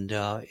 and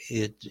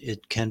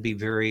it can be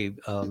very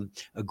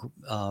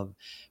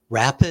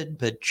rapid,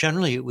 but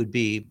generally it would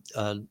be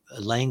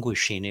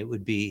languishing. It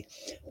would be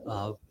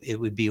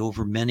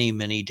over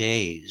many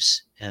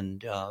days,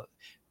 and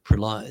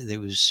prolong.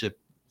 There was a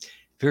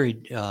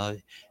very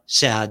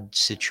sad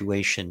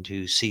situation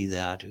to see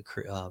that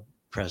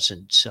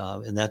present,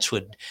 and that's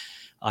what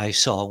I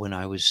saw when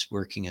I was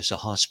working as a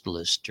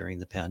hospitalist during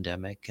the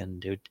pandemic,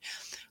 and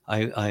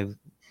I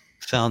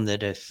found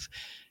that if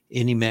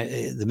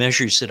the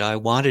measures that I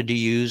wanted to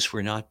use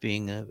were not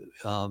being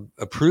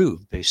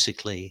approved,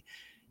 basically,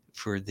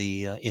 for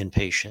the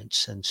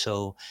inpatients, and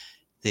so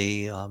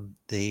they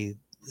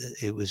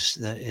it was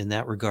in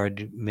that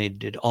regard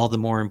made it all the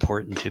more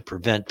important to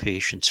prevent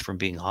patients from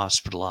being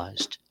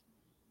hospitalized.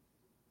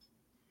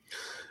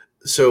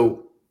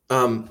 So,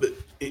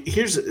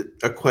 here's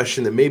a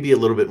question that may be a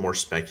little bit more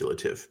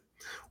speculative.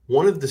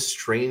 One of the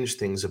strange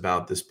things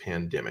about this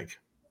pandemic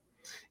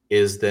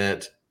is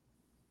that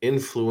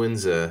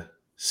influenza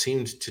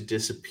seemed to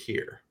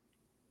disappear.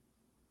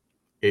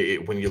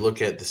 When you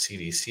look at the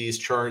CDC's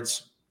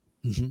charts,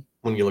 Mm-hmm.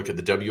 when you look at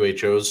the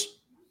WHO's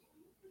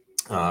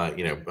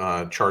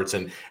charts,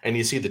 and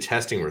you see the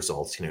testing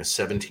results,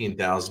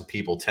 17,000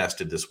 people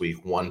tested this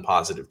week, one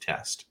positive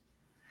test,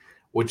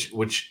 which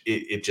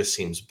it just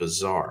seems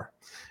bizarre.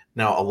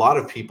 Now, a lot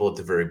of people at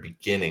the very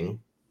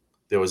beginning,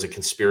 there was a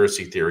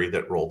conspiracy theory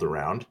that rolled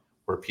around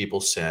where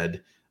people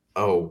said,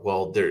 "Oh,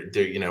 well,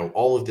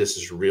 all of this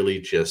is really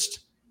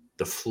just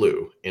the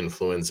flu,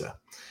 influenza,"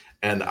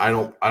 and I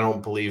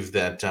don't believe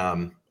that.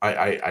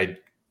 I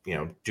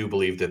do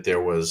believe that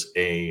there was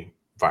a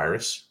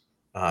virus,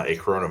 a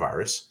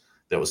coronavirus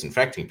that was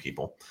infecting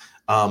people.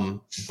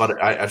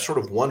 But I've sort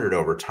of wondered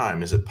over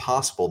time: is it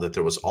possible that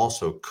there was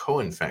also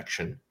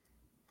co-infection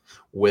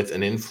with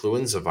an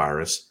influenza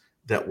virus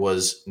that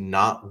was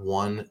not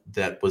one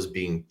that was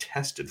being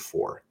tested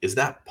for? Is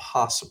that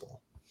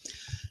possible?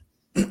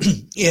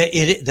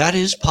 Yeah, that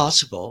is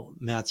possible,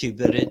 Matthew,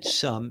 but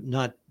it's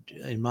not,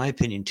 in my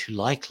opinion, too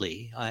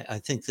likely. I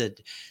think that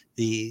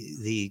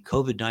the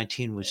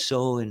COVID-19 was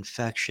so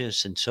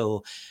infectious and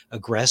so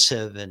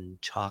aggressive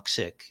and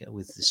toxic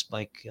with the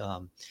spike,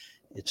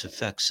 its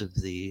effects of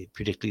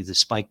particularly the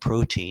spike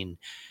protein,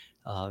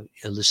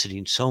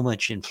 eliciting so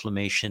much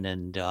inflammation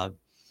and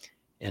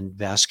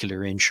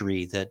vascular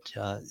injury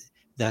that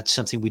that's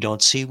something we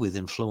don't see with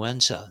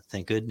influenza,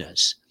 thank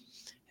goodness.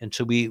 And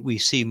so we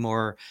see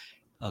more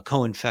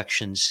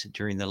co-infections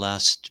during the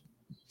last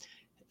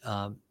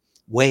uh,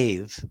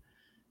 wave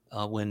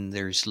when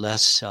there's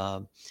less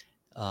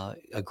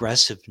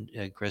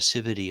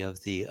aggressivity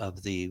of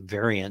the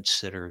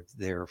variants that are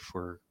there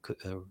for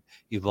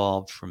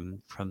evolved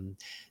from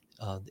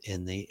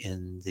in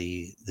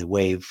the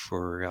wave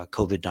for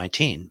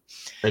COVID-19.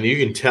 And you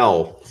can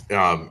tell,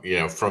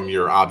 from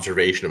your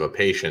observation of a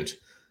patient,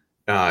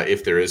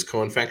 if there is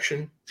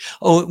co-infection.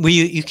 Oh, well,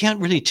 you can't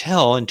really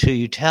tell until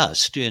you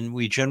test, and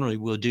we generally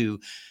will do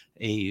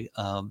a,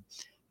 a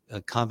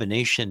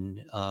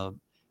combination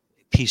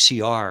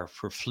PCR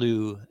for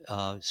flu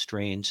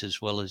strains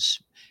as well as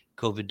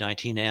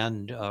COVID-19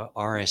 and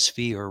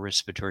RSV or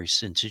respiratory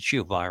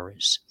syncytial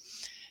virus.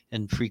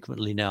 And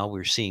frequently now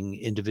we're seeing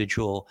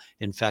individual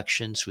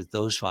infections with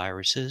those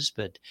viruses,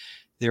 but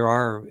there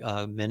are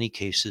many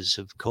cases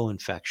of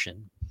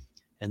co-infection.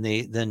 And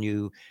then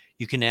you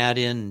can add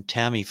in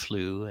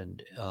Tamiflu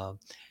and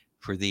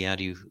for the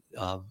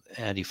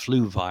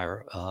anti-flu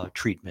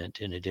treatment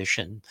in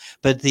addition.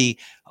 But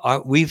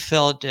we've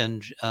felt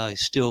and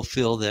still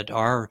feel that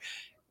our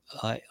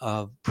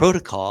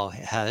protocol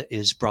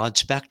is broad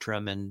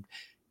spectrum, and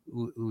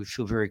we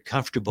feel very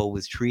comfortable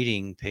with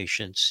treating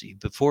patients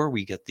before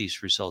we get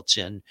these results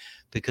in,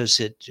 because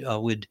it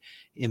would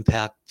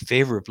impact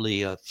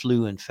favorably a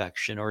flu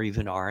infection or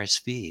even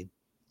RSV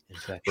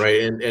infection.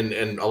 Right.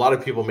 And a lot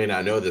of people may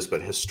not know this,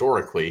 but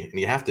historically, and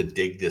you have to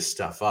dig this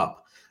stuff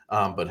up.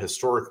 But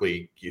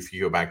historically, if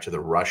you go back to the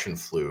Russian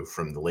flu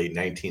from the late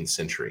 19th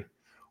century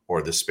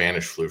or the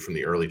Spanish flu from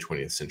the early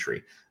 20th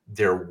century,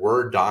 there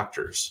were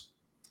doctors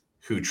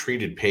who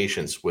treated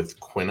patients with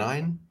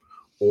quinine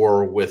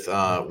or with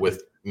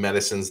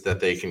medicines that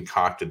they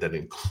concocted that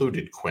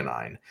included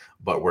quinine,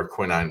 but where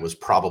quinine was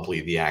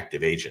probably the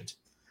active agent.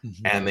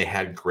 Mm-hmm. And they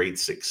had great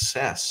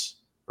success,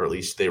 or at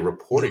least they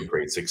reported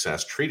great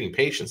success treating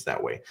patients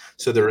that way.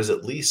 So there is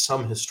at least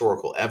some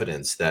historical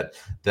evidence that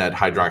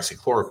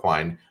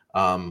hydroxychloroquine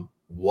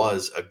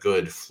was a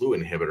good flu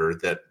inhibitor.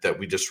 That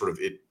we just sort of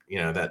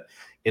that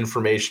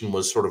information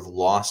was sort of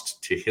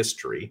lost to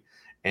history,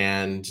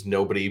 and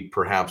nobody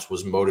perhaps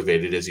was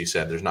motivated. As you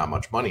said, there's not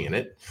much money in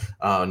it.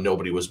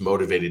 Nobody was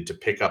motivated to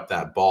pick up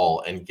that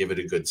ball and give it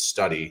a good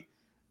study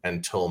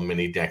until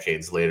many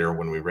decades later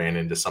when we ran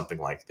into something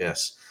like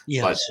this. But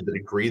Yes. to the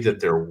degree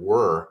that there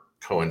were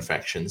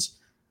co-infections,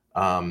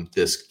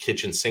 this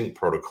kitchen sink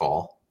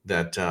protocol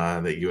that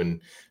you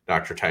and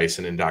Dr.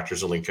 Tyson and Dr.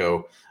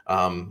 Zelenko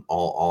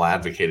all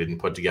advocated and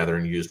put together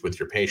and used with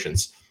your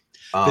patients.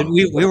 But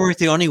we weren't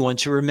the only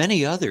ones. There were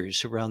many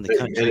others around the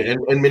country.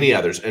 And many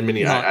others, and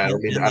many. Yeah, I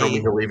don't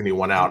mean to leave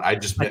anyone out. I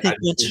think just mean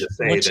to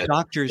say once that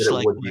doctors it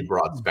like would be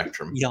broad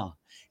spectrum. yeah,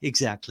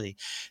 exactly.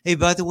 Hey,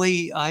 by the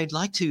way, I'd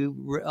like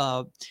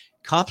to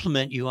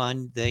compliment you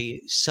on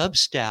the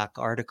Substack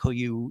article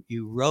you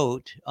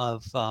wrote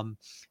of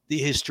the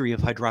history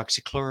of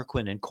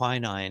hydroxychloroquine and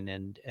quinine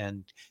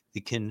and the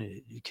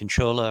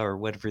cinchola, or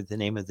whatever the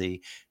name of the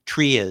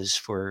tree is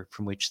from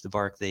which the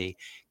bark they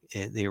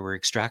were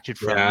extracted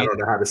from. Yeah, I don't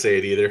know how to say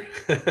it either.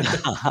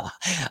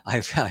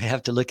 I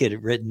have to look at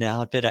it written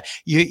out, but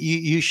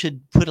you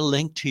should put a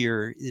link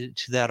to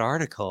that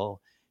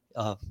article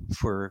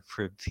for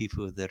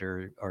people that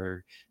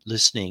are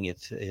listening,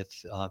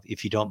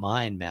 if you don't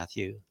mind,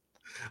 Matthew.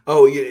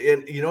 Oh, yeah,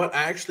 and you know what?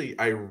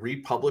 I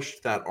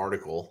republished that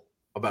article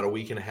about a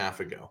week and a half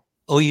ago.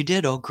 Oh, you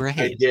did? Oh, I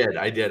great. did.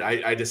 I did.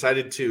 I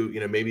decided to,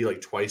 maybe like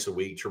twice a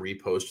week to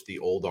repost the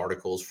old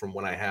articles from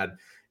when I had,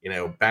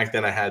 back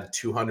then I had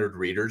 200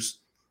 readers.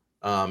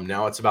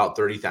 Now it's about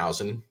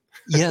 30,000.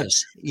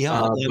 Yes, yeah.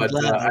 I'm But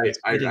glad that it's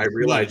I getting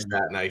realized seen.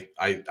 that, and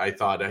I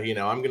thought, I'm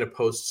going to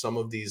post some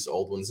of these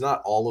old ones,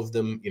 not all of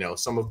them.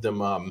 Some of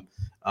them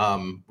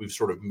we've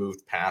sort of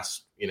moved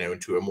past,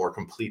 into a more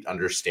complete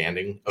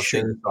understanding of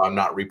Sure. things. So I'm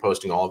not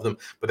reposting all of them,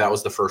 but that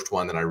was the first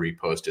one that I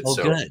reposted. Oh,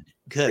 So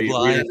good.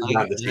 Well, readers have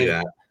gotten to see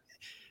that.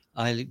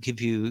 I give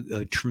you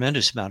a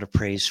tremendous amount of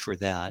praise for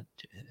that.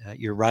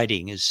 Your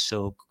writing is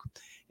so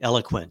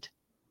eloquent,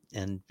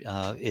 and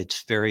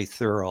it's very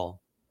thorough.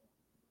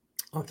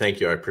 Oh,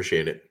 thank you. I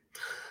appreciate it.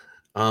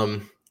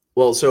 Um,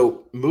 well,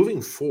 so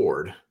moving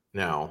forward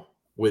now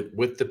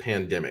with the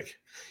pandemic,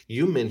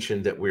 you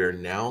mentioned that we are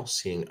now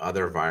seeing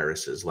other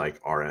viruses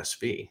like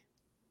RSV.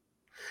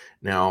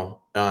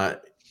 Now,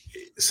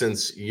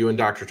 since you and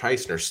Dr.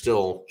 Tyson are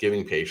still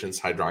giving patients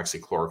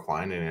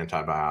hydroxychloroquine and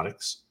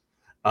antibiotics,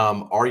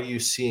 are you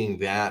seeing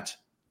that?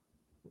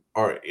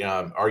 Are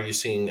you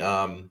seeing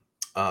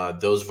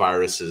those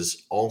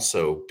viruses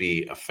also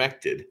be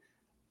affected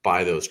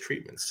by those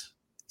treatments?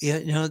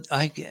 Yeah,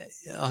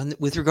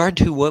 with regard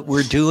to what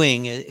we're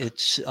doing,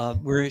 it's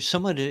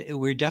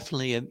we're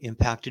definitely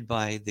impacted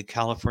by the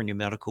California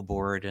Medical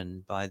Board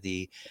and by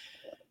the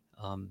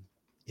um,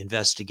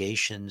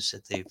 investigations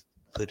that they've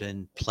put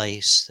in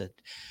place that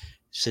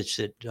such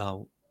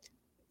that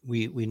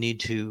we need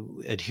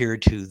to adhere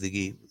to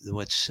the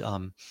what's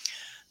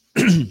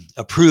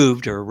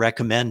approved or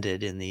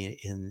recommended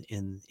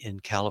in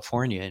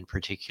California in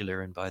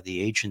particular and by the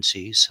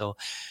agency. So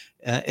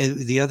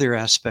the other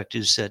aspect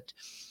is that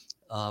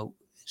uh,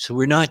 so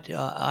we're not.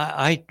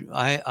 I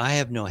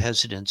have no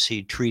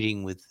hesitancy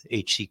treating with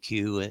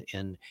HCQ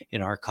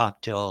in our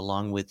cocktail,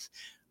 along with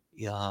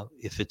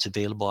if it's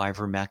available,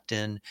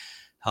 ivermectin.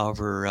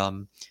 However,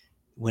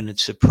 when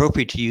it's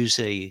appropriate to use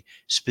a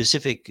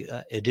specific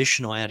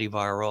additional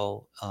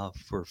antiviral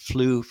for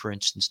flu, for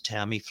instance,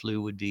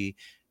 Tamiflu would be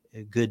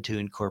good to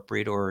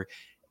incorporate, or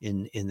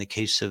in the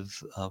case of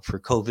for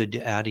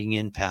COVID, adding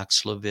in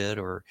Paxlovid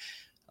or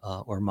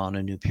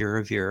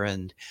mononupiravir.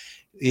 And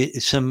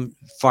some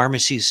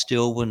pharmacies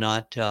still will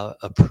not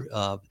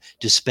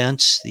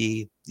dispense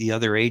the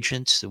other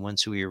agents, the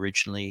ones we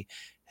originally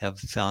have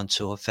found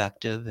so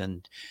effective.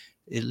 And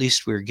at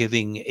least we're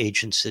giving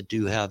agents that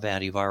do have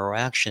antiviral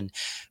action.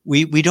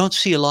 We don't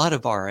see a lot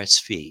of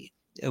RSV.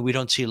 We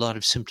don't see a lot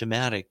of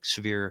symptomatic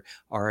severe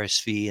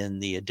RSV in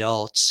the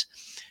adults.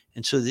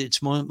 And so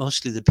it's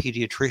mostly the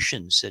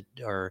pediatricians that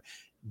are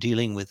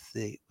dealing with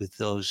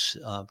those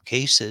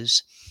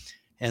cases,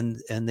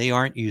 and they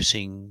aren't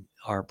using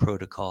our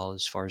protocol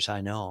as far as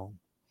I know.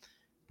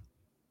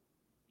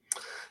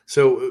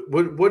 So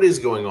what is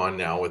going on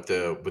now with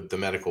the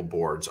medical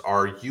boards?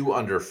 Are you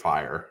under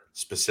fire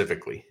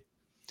specifically?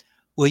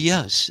 Well,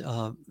 yes,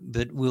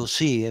 but we'll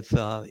see if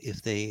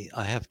they.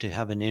 I have to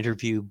have an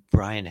interview.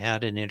 Brian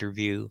had an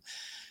interview,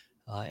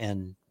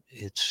 and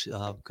it's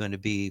going to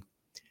be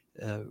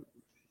uh,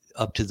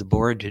 up to the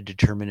board to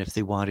determine if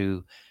they want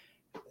to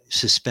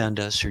suspend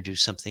us or do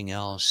something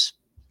else.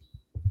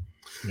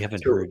 We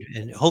haven't So heard,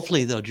 and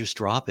hopefully they'll just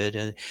drop it.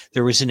 And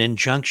there was an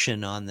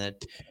injunction on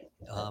that.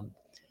 Um,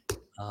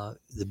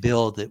 the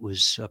bill that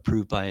was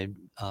approved by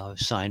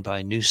signed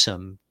by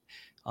Newsom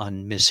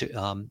on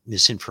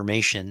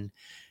misinformation.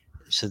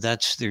 So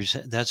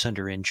that's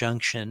under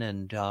injunction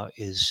and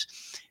is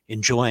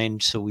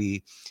enjoined. So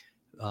we,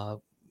 uh,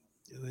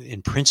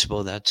 in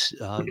principle, that's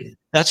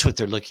what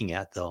they're looking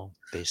at, though.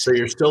 so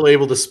you're Basically, still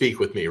able to speak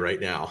with me right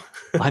now.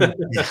 I'm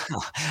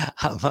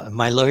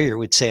my lawyer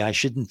would say I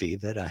shouldn't be,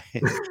 but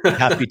I'm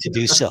happy to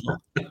do so,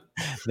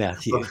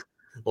 Matthew.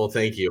 Well,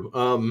 thank you.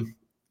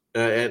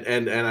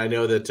 And I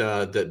know that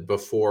that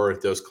before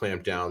those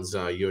clampdowns,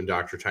 you and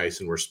Dr.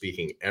 Tyson were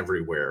speaking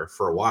everywhere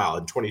for a while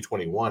in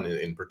 2021,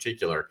 in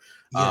particular.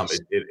 Yes.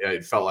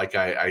 It felt like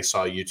I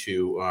saw you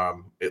two,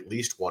 at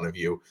least one of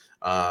you,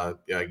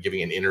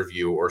 giving an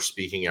interview or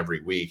speaking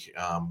every week,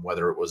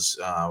 whether it was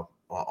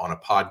on a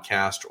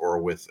podcast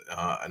or with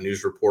a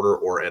news reporter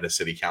or at a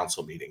city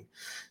council meeting.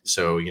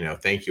 So,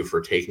 thank you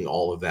for taking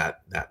all of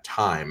that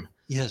time.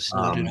 Yes.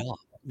 Not at Um, all.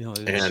 No, it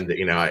was. and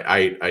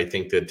I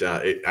think that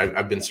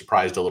I've been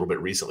surprised a little bit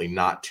recently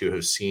not to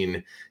have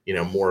seen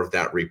more of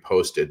that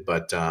reposted.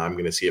 But I'm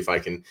going to see if I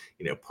can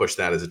push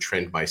that as a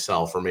trend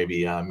myself, or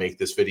maybe make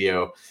this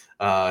video,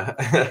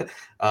 and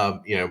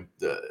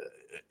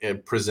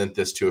present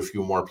this to a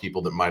few more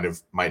people that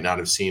might not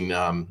have seen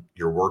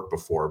your work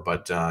before.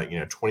 But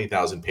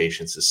 20,000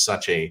 patients is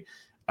such an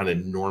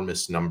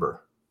enormous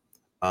number.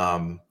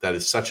 That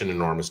is such an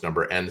enormous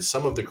number, and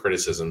some of the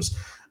criticisms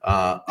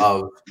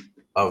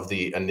of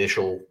the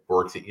initial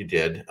work that you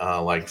did,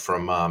 like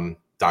from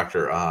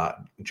Dr.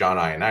 John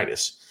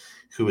Ioannidis,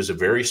 who is a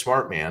very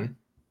smart man.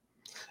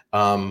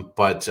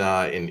 But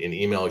in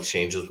email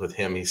exchanges with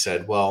him, he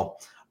said, well,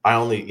 I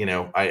only,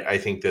 I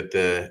think that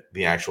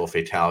the actual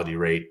fatality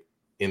rate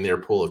in their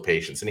pool of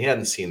patients, and he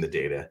hadn't seen the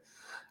data,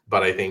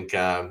 but I think,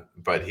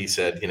 but he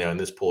said, in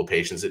this pool of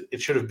patients,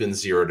 it should have been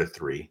 0 to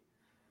 3.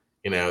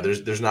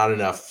 There's not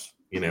enough,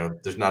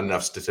 there's not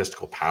enough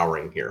statistical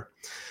powering here.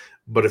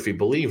 But if he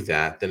believed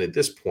that, then at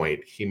this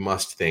point, he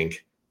must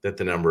think that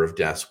the number of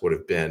deaths would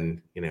have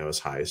been, as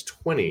high as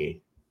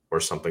 20 or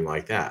something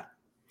like that.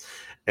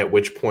 At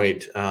which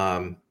point,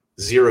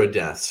 0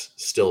 deaths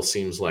still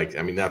seems like,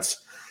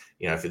 that's,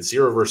 if it's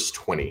 0 versus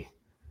 20,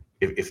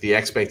 if the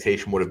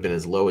expectation would have been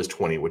as low as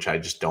 20, which I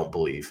just don't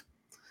believe,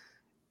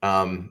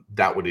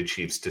 that would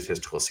achieve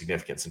statistical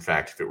significance. In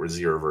fact, if it were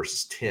 0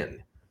 versus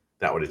 10,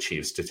 that would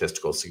achieve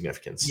statistical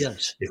significance.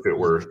 Yes. If it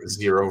were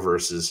 0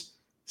 versus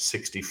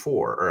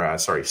 64, or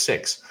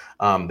 6,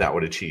 that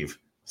would achieve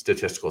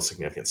statistical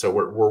significance. So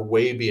we're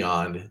way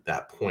beyond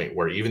that point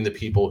where even the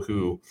people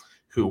who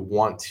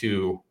want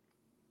to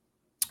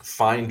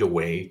find a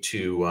way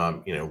to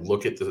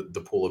look at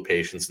the pool of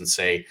patients and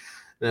say,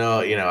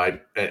 no,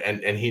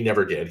 and he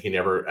never did.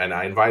 And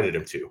I invited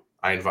him to.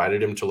 I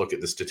invited him to look at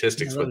the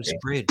statistics No, that with was me.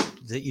 great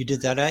that you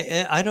did that.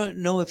 I don't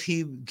know if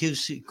he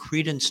gives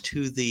credence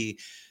to the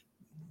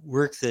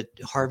work that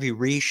Harvey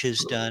Risch has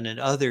done and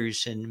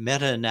others in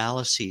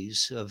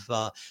meta-analyses of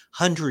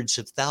hundreds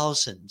of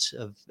thousands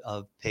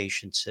of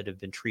patients that have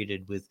been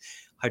treated with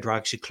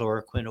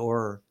hydroxychloroquine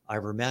or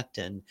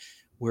ivermectin,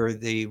 where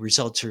the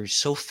results are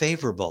so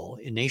favorable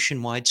in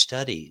nationwide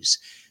studies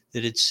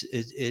that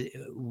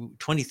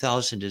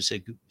 20,000 is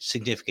a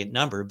significant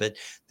number, but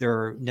there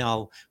are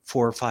now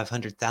 400,000 or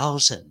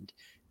 500,000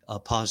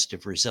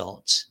 positive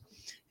results.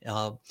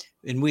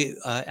 And we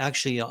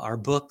actually, our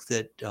book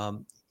that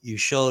you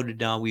showed,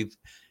 now we've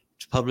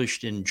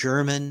published in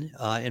German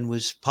and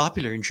was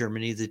popular in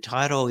Germany. The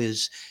title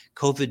is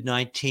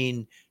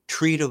COVID-19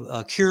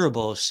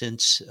 Curable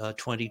since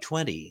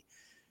 2020.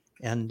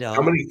 And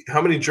how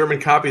many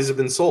German copies have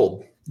been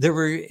sold? there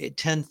were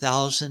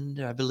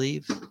 10,000, I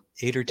believe,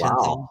 8 or 10,000.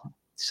 Wow.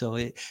 So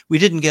we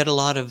didn't get a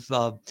lot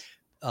of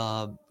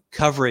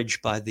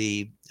coverage by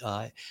the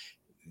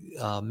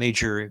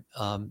major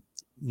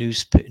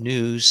news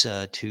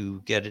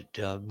to get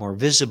it more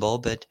visible,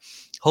 but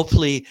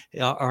hopefully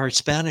our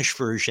Spanish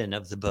version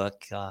of the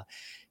book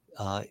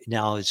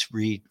now is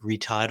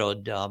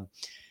retitled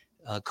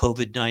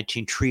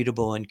COVID-19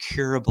 Treatable and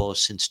Curable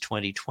since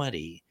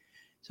 2020.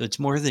 So it's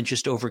more than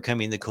just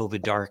overcoming the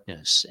COVID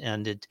darkness,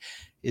 and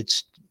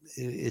it's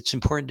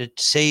important to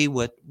say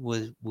what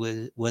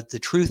the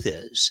truth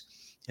is,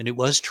 and it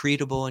was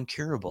treatable and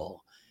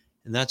curable,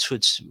 and that's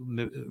what's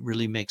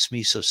really makes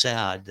me so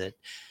sad that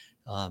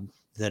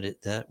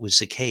that was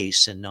the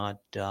case and not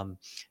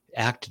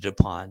acted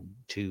upon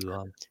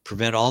to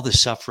prevent all the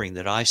suffering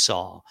that I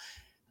saw.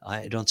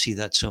 I don't see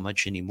that so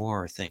much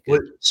anymore. I think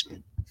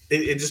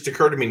it just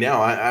occurred to me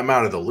now. I'm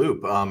out of the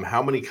loop.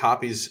 How many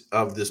copies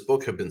of this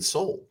book have been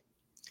sold?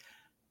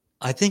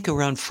 I think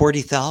around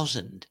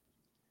 40,000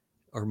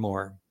 or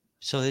more.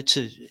 So it's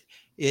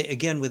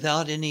again,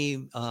 without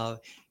any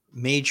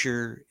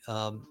major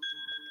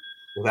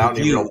Without any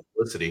review. real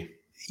publicity.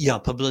 Yeah,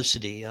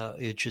 publicity.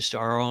 It's just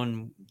our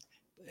own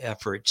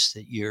efforts,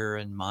 that your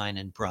and mine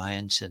and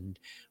Brian's and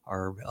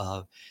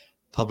our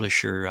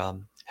publisher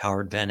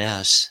Howard Van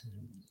Ness,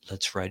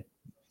 Let's Write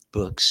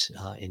Books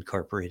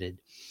Incorporated.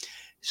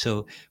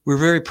 So we're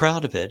very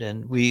proud of it,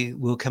 and we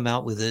will come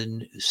out with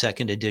a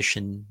second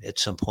edition at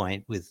some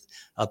point with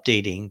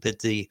updating.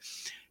 But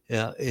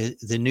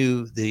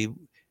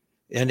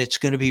and it's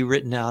going to be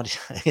written out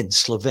in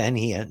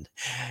Slovenian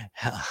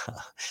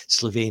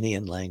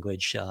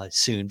language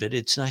soon. But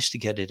it's nice to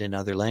get it in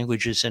other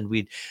languages, and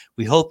we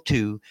hope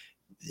to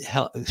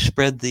help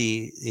spread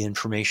the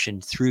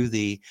information through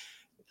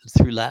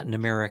Latin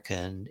America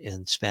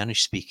and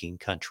Spanish-speaking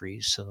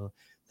countries. So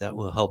that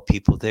will help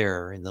people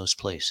there in those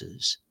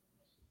places.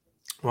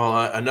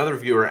 Well, another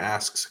viewer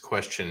asks a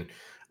question: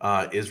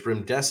 is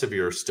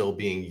remdesivir still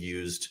being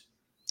used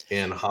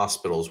in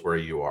hospitals where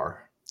you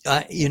are?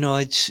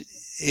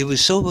 It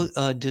was so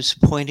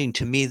disappointing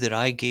to me that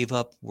I gave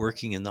up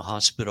working in the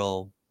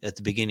hospital at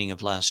the beginning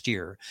of last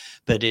year,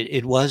 but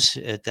it was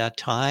at that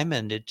time,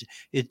 and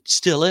it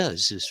still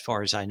is, as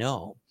far as I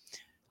know.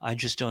 I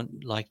just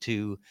don't like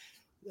to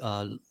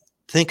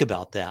think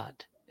about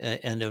that.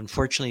 And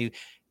unfortunately,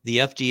 the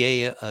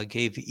FDA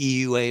gave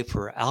EUA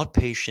for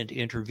outpatient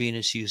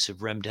intravenous use of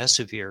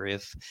remdesivir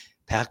if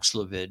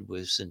Paxlovid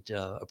wasn't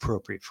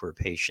appropriate for a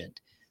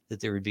patient, that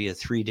there would be a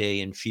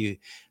 3-day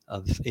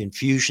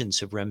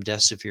infusions of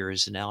remdesivir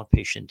as an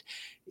outpatient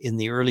in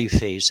the early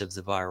phase of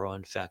the viral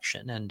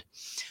infection. And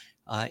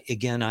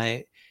again,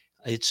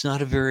 it's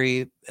not a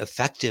very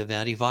effective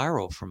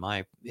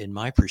antiviral in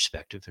my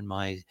perspective, in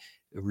my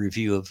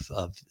review of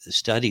the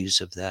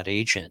studies of that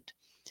agent.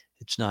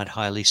 It's not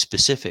highly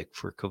specific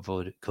for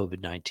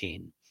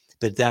COVID-19,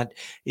 but that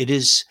it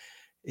is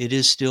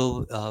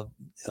still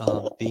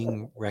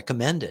being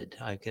recommended.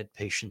 I get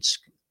patients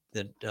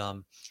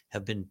that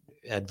have been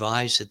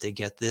advised that they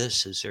get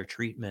this as their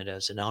treatment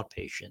as an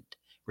outpatient,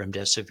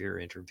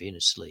 remdesivir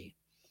intravenously.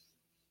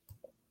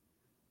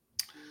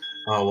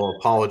 Well,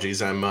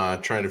 apologies. I'm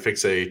trying to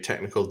fix a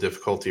technical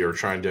difficulty, or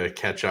trying to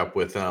catch up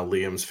with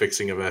Liam's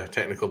fixing of a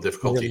technical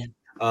difficulty.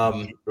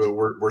 Really?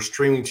 We're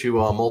streaming to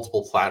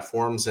multiple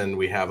platforms, and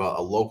we have a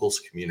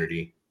locals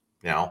community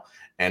now,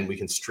 and we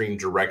can stream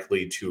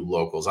directly to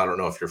locals. I don't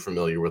know if you're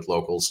familiar with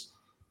locals.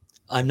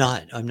 I'm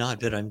not,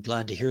 but I'm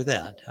glad to hear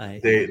that.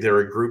 They're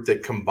a group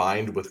that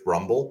combined with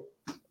Rumble.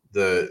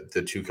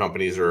 The two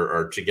companies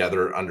are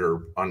together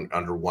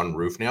under one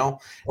roof now.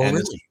 Oh, and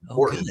really? It's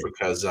important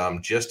because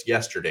just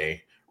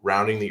yesterday,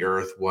 Rounding the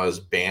Earth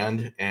was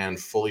banned and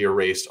fully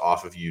erased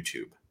off of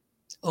YouTube.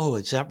 Oh,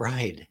 is that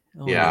right?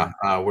 Oh, yeah,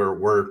 no.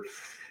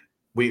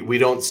 We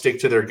don't stick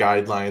to their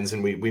guidelines,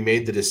 and we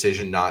made the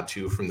decision not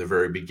to from the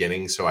very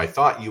beginning. So I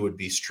thought you would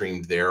be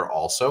streamed there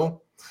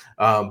also,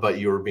 but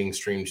you were being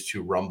streamed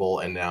to Rumble,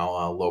 and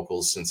now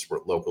Locals, since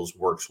Locals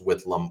works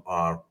with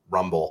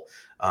Rumble,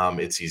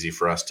 it's easy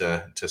for us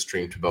to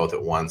stream to both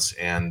at once,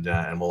 and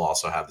we'll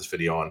also have this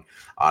video on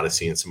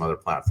Odyssey and some other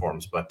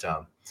platforms. But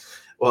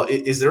well,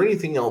 is there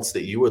anything else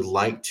that you would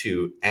like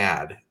to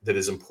add that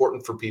is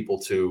important for people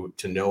to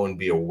know and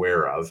be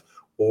aware of?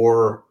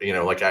 or,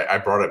 like I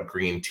brought up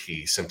green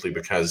tea simply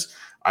because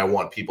I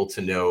want people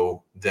to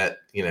know that,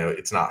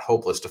 it's not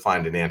hopeless to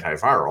find an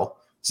antiviral,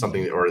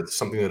 something or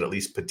something that at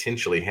least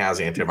potentially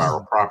has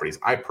antiviral properties.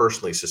 I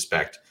personally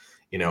suspect,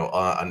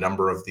 a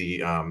number of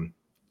the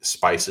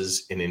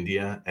spices in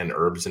India and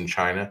herbs in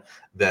China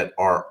that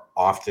are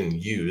often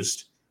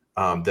used,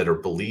 that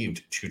are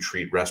believed to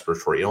treat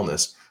respiratory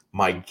illness.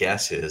 My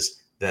guess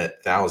is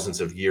that thousands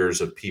of years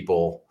of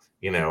people,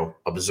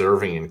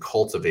 observing and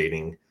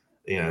cultivating,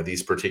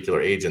 these particular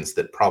agents,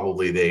 that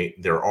probably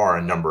there are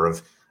a number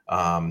of,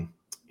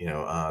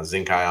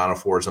 zinc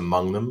ionophores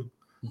among them,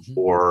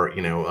 or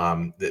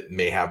that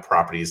may have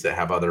properties that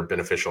have other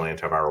beneficial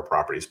antiviral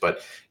properties.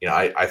 But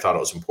I thought it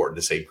was important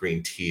to say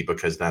green tea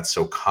because that's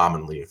so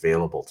commonly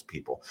available to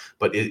people.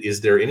 But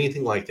is there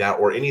anything like that,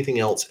 or anything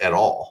else at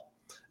all,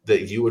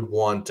 that you would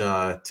want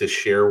to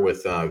share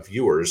with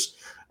viewers,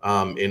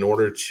 in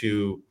order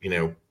to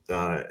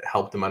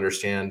help them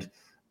understand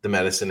the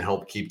medicine,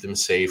 help keep them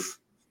safe?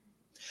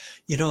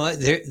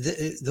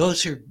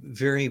 Those are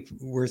very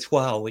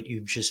worthwhile, what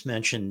you've just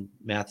mentioned,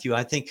 Matthew.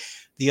 I think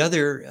the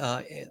other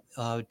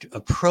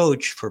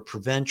approach for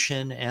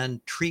prevention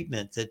and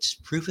treatment that's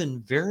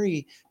proven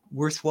very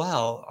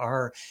worthwhile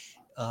are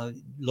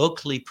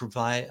locally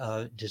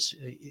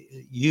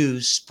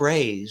use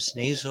sprays,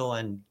 nasal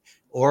and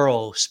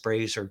oral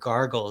sprays or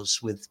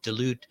gargles with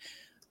dilute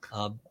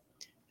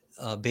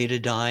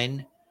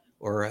betadine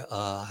or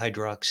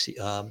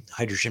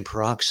hydrogen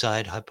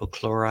peroxide,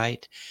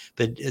 hypochlorite.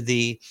 But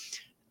the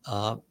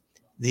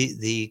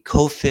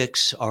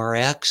Cofix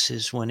RX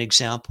is one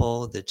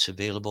example that's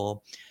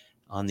available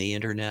on the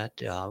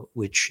internet,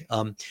 which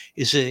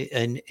is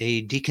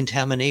a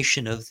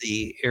decontamination of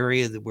the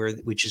area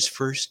which is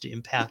first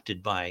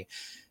impacted by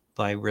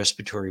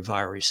respiratory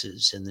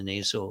viruses in the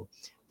nasal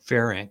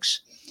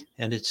pharynx,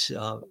 and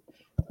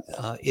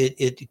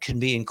it can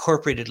be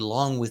incorporated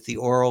along with the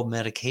oral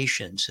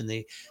medications, and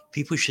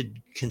people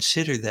should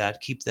consider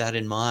that, keep that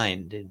in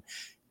mind,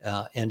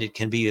 and it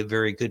can be a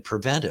very good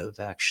preventive,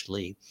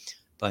 actually,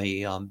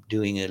 by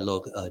doing a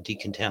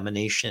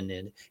decontamination,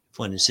 and if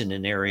one is in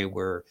an area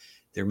where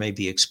there may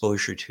be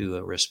exposure to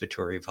a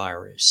respiratory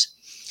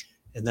virus.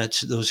 And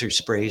those are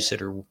sprays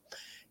that are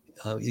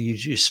you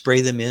just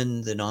spray them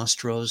in the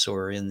nostrils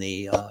or in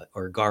the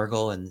or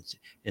gargle and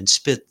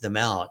spit them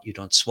out. You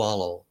don't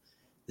swallow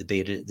the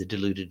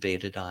diluted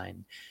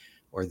betadine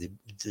or the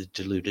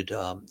diluted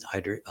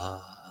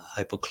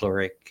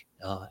hypochloric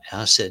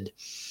acid,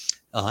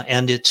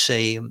 and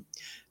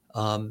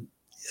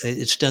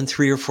it's done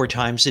 3 or 4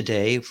 times a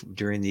day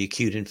during the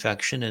acute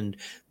infection, and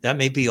that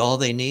may be all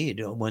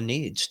one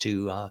needs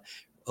to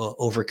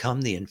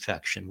overcome the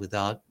infection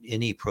without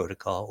any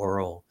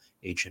oral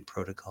agent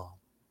protocol.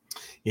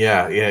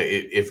 Yeah.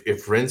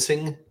 If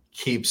rinsing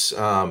keeps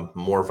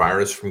more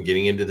virus from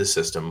getting into the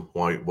system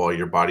while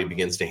your body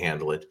begins to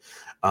handle it,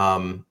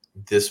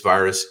 this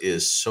virus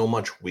is so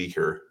much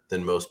weaker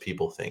than most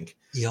people think.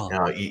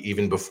 Yeah.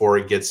 Even before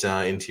it gets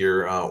into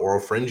your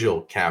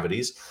oropharyngeal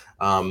cavities,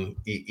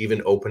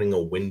 even opening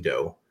a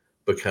window,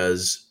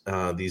 because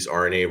these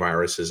RNA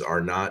viruses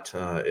are not,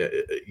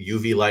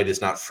 UV light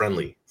is not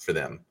friendly for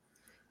them.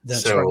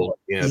 That's right.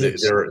 Yes.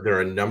 There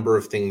are a number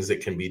of things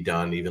that can be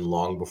done even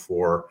long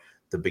before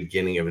the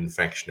beginning of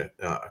infection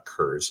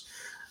occurs.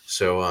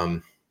 So,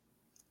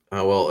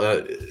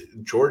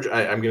 George,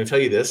 I'm going to tell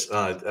you this.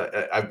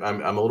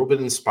 I'm a little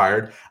bit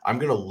inspired. I'm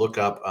going to look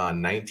up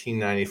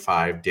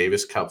 1995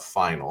 Davis Cup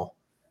final,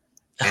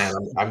 and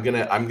I'm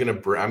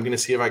gonna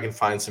see if I can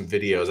find some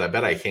videos. I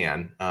bet I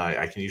can.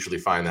 I can usually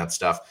find that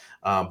stuff.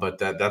 But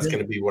that's going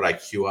to be what I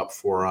queue up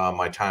for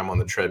my time on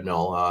the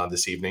treadmill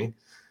this evening.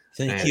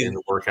 Thank you. In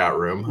the workout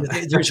room.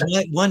 There's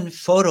one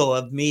photo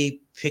of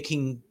me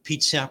picking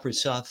Pete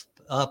Sampras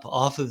up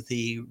off of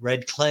the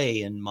red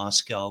clay in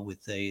Moscow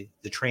with the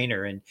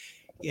trainer and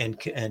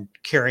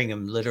carrying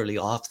him literally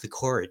off the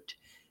court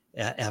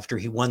after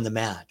he won the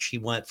match.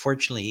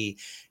 Fortunately,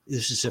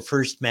 this is the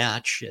first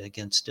match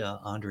against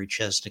Andrei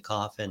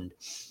Chesnikov, and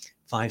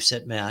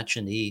 5-set match,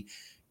 and he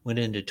went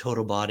into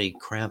total body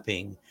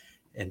cramping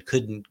and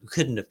couldn't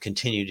have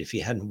continued if he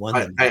hadn't won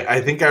them. I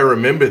think I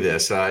remember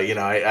this.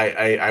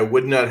 I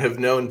would not have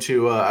known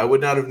I would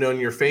not have known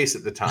your face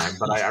at the time,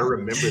 but I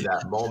remember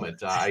that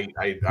moment. I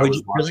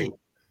was watching.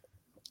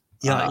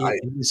 Yeah, I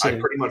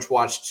pretty much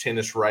watched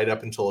tennis right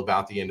up until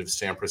about the end of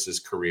Sampras's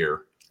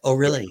career. Oh,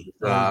 really?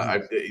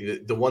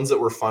 The ones that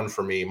were fun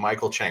for me,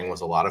 Michael Chang was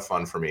a lot of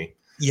fun for me.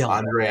 Yeah.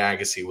 Andre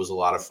Agassi was a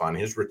lot of fun.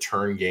 His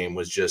return game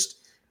was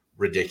just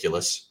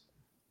ridiculous,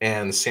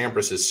 and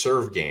Sampras's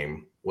serve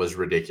game was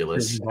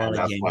ridiculous. And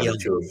that's why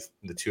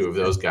the two of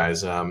those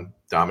guys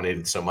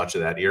dominated so much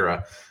of that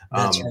era.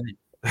 That's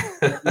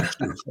right.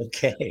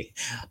 Okay.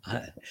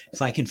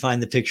 If I can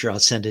find the picture, I'll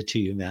send it to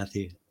you,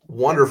 Matthew.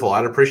 Wonderful.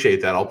 I'd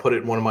appreciate that. I'll put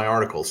it in one of my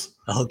articles.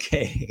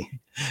 Okay.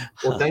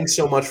 Well, thanks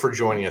so much for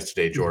joining us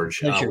today, George.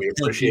 We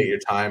appreciate your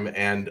time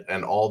and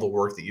all the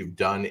work that you've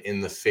done in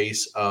the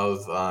face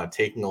of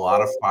taking a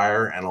lot of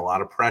fire and a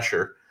lot of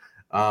pressure.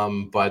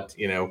 But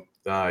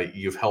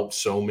you've helped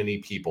so many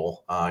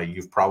people.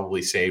 You've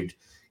probably saved,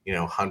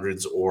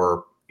 hundreds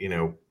or,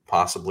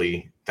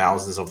 possibly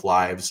thousands of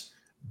lives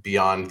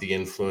beyond the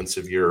influence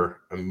of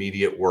your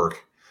immediate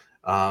work.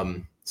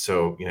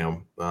 So,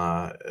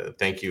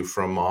 thank you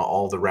from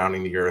all the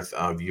Rounding the Earth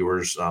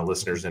viewers,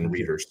 listeners, and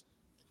readers.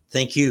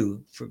 Thank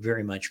you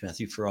very much,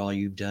 Matthew, for all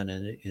you've done,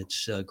 and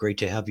it's great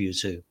to have you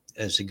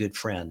as a good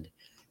friend.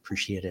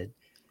 Appreciate it.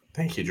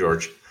 Thank you,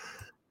 George.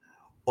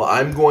 Well,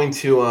 I'm going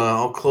to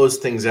I'll close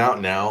things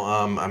out now.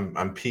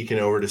 I'm peeking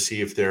over to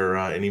see if there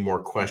are any more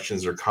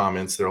questions or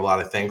comments. There are a lot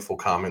of thankful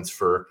comments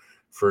for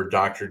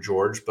Dr.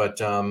 George, but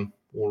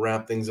we'll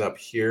wrap things up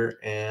here,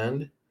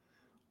 and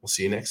we'll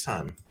see you next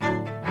time.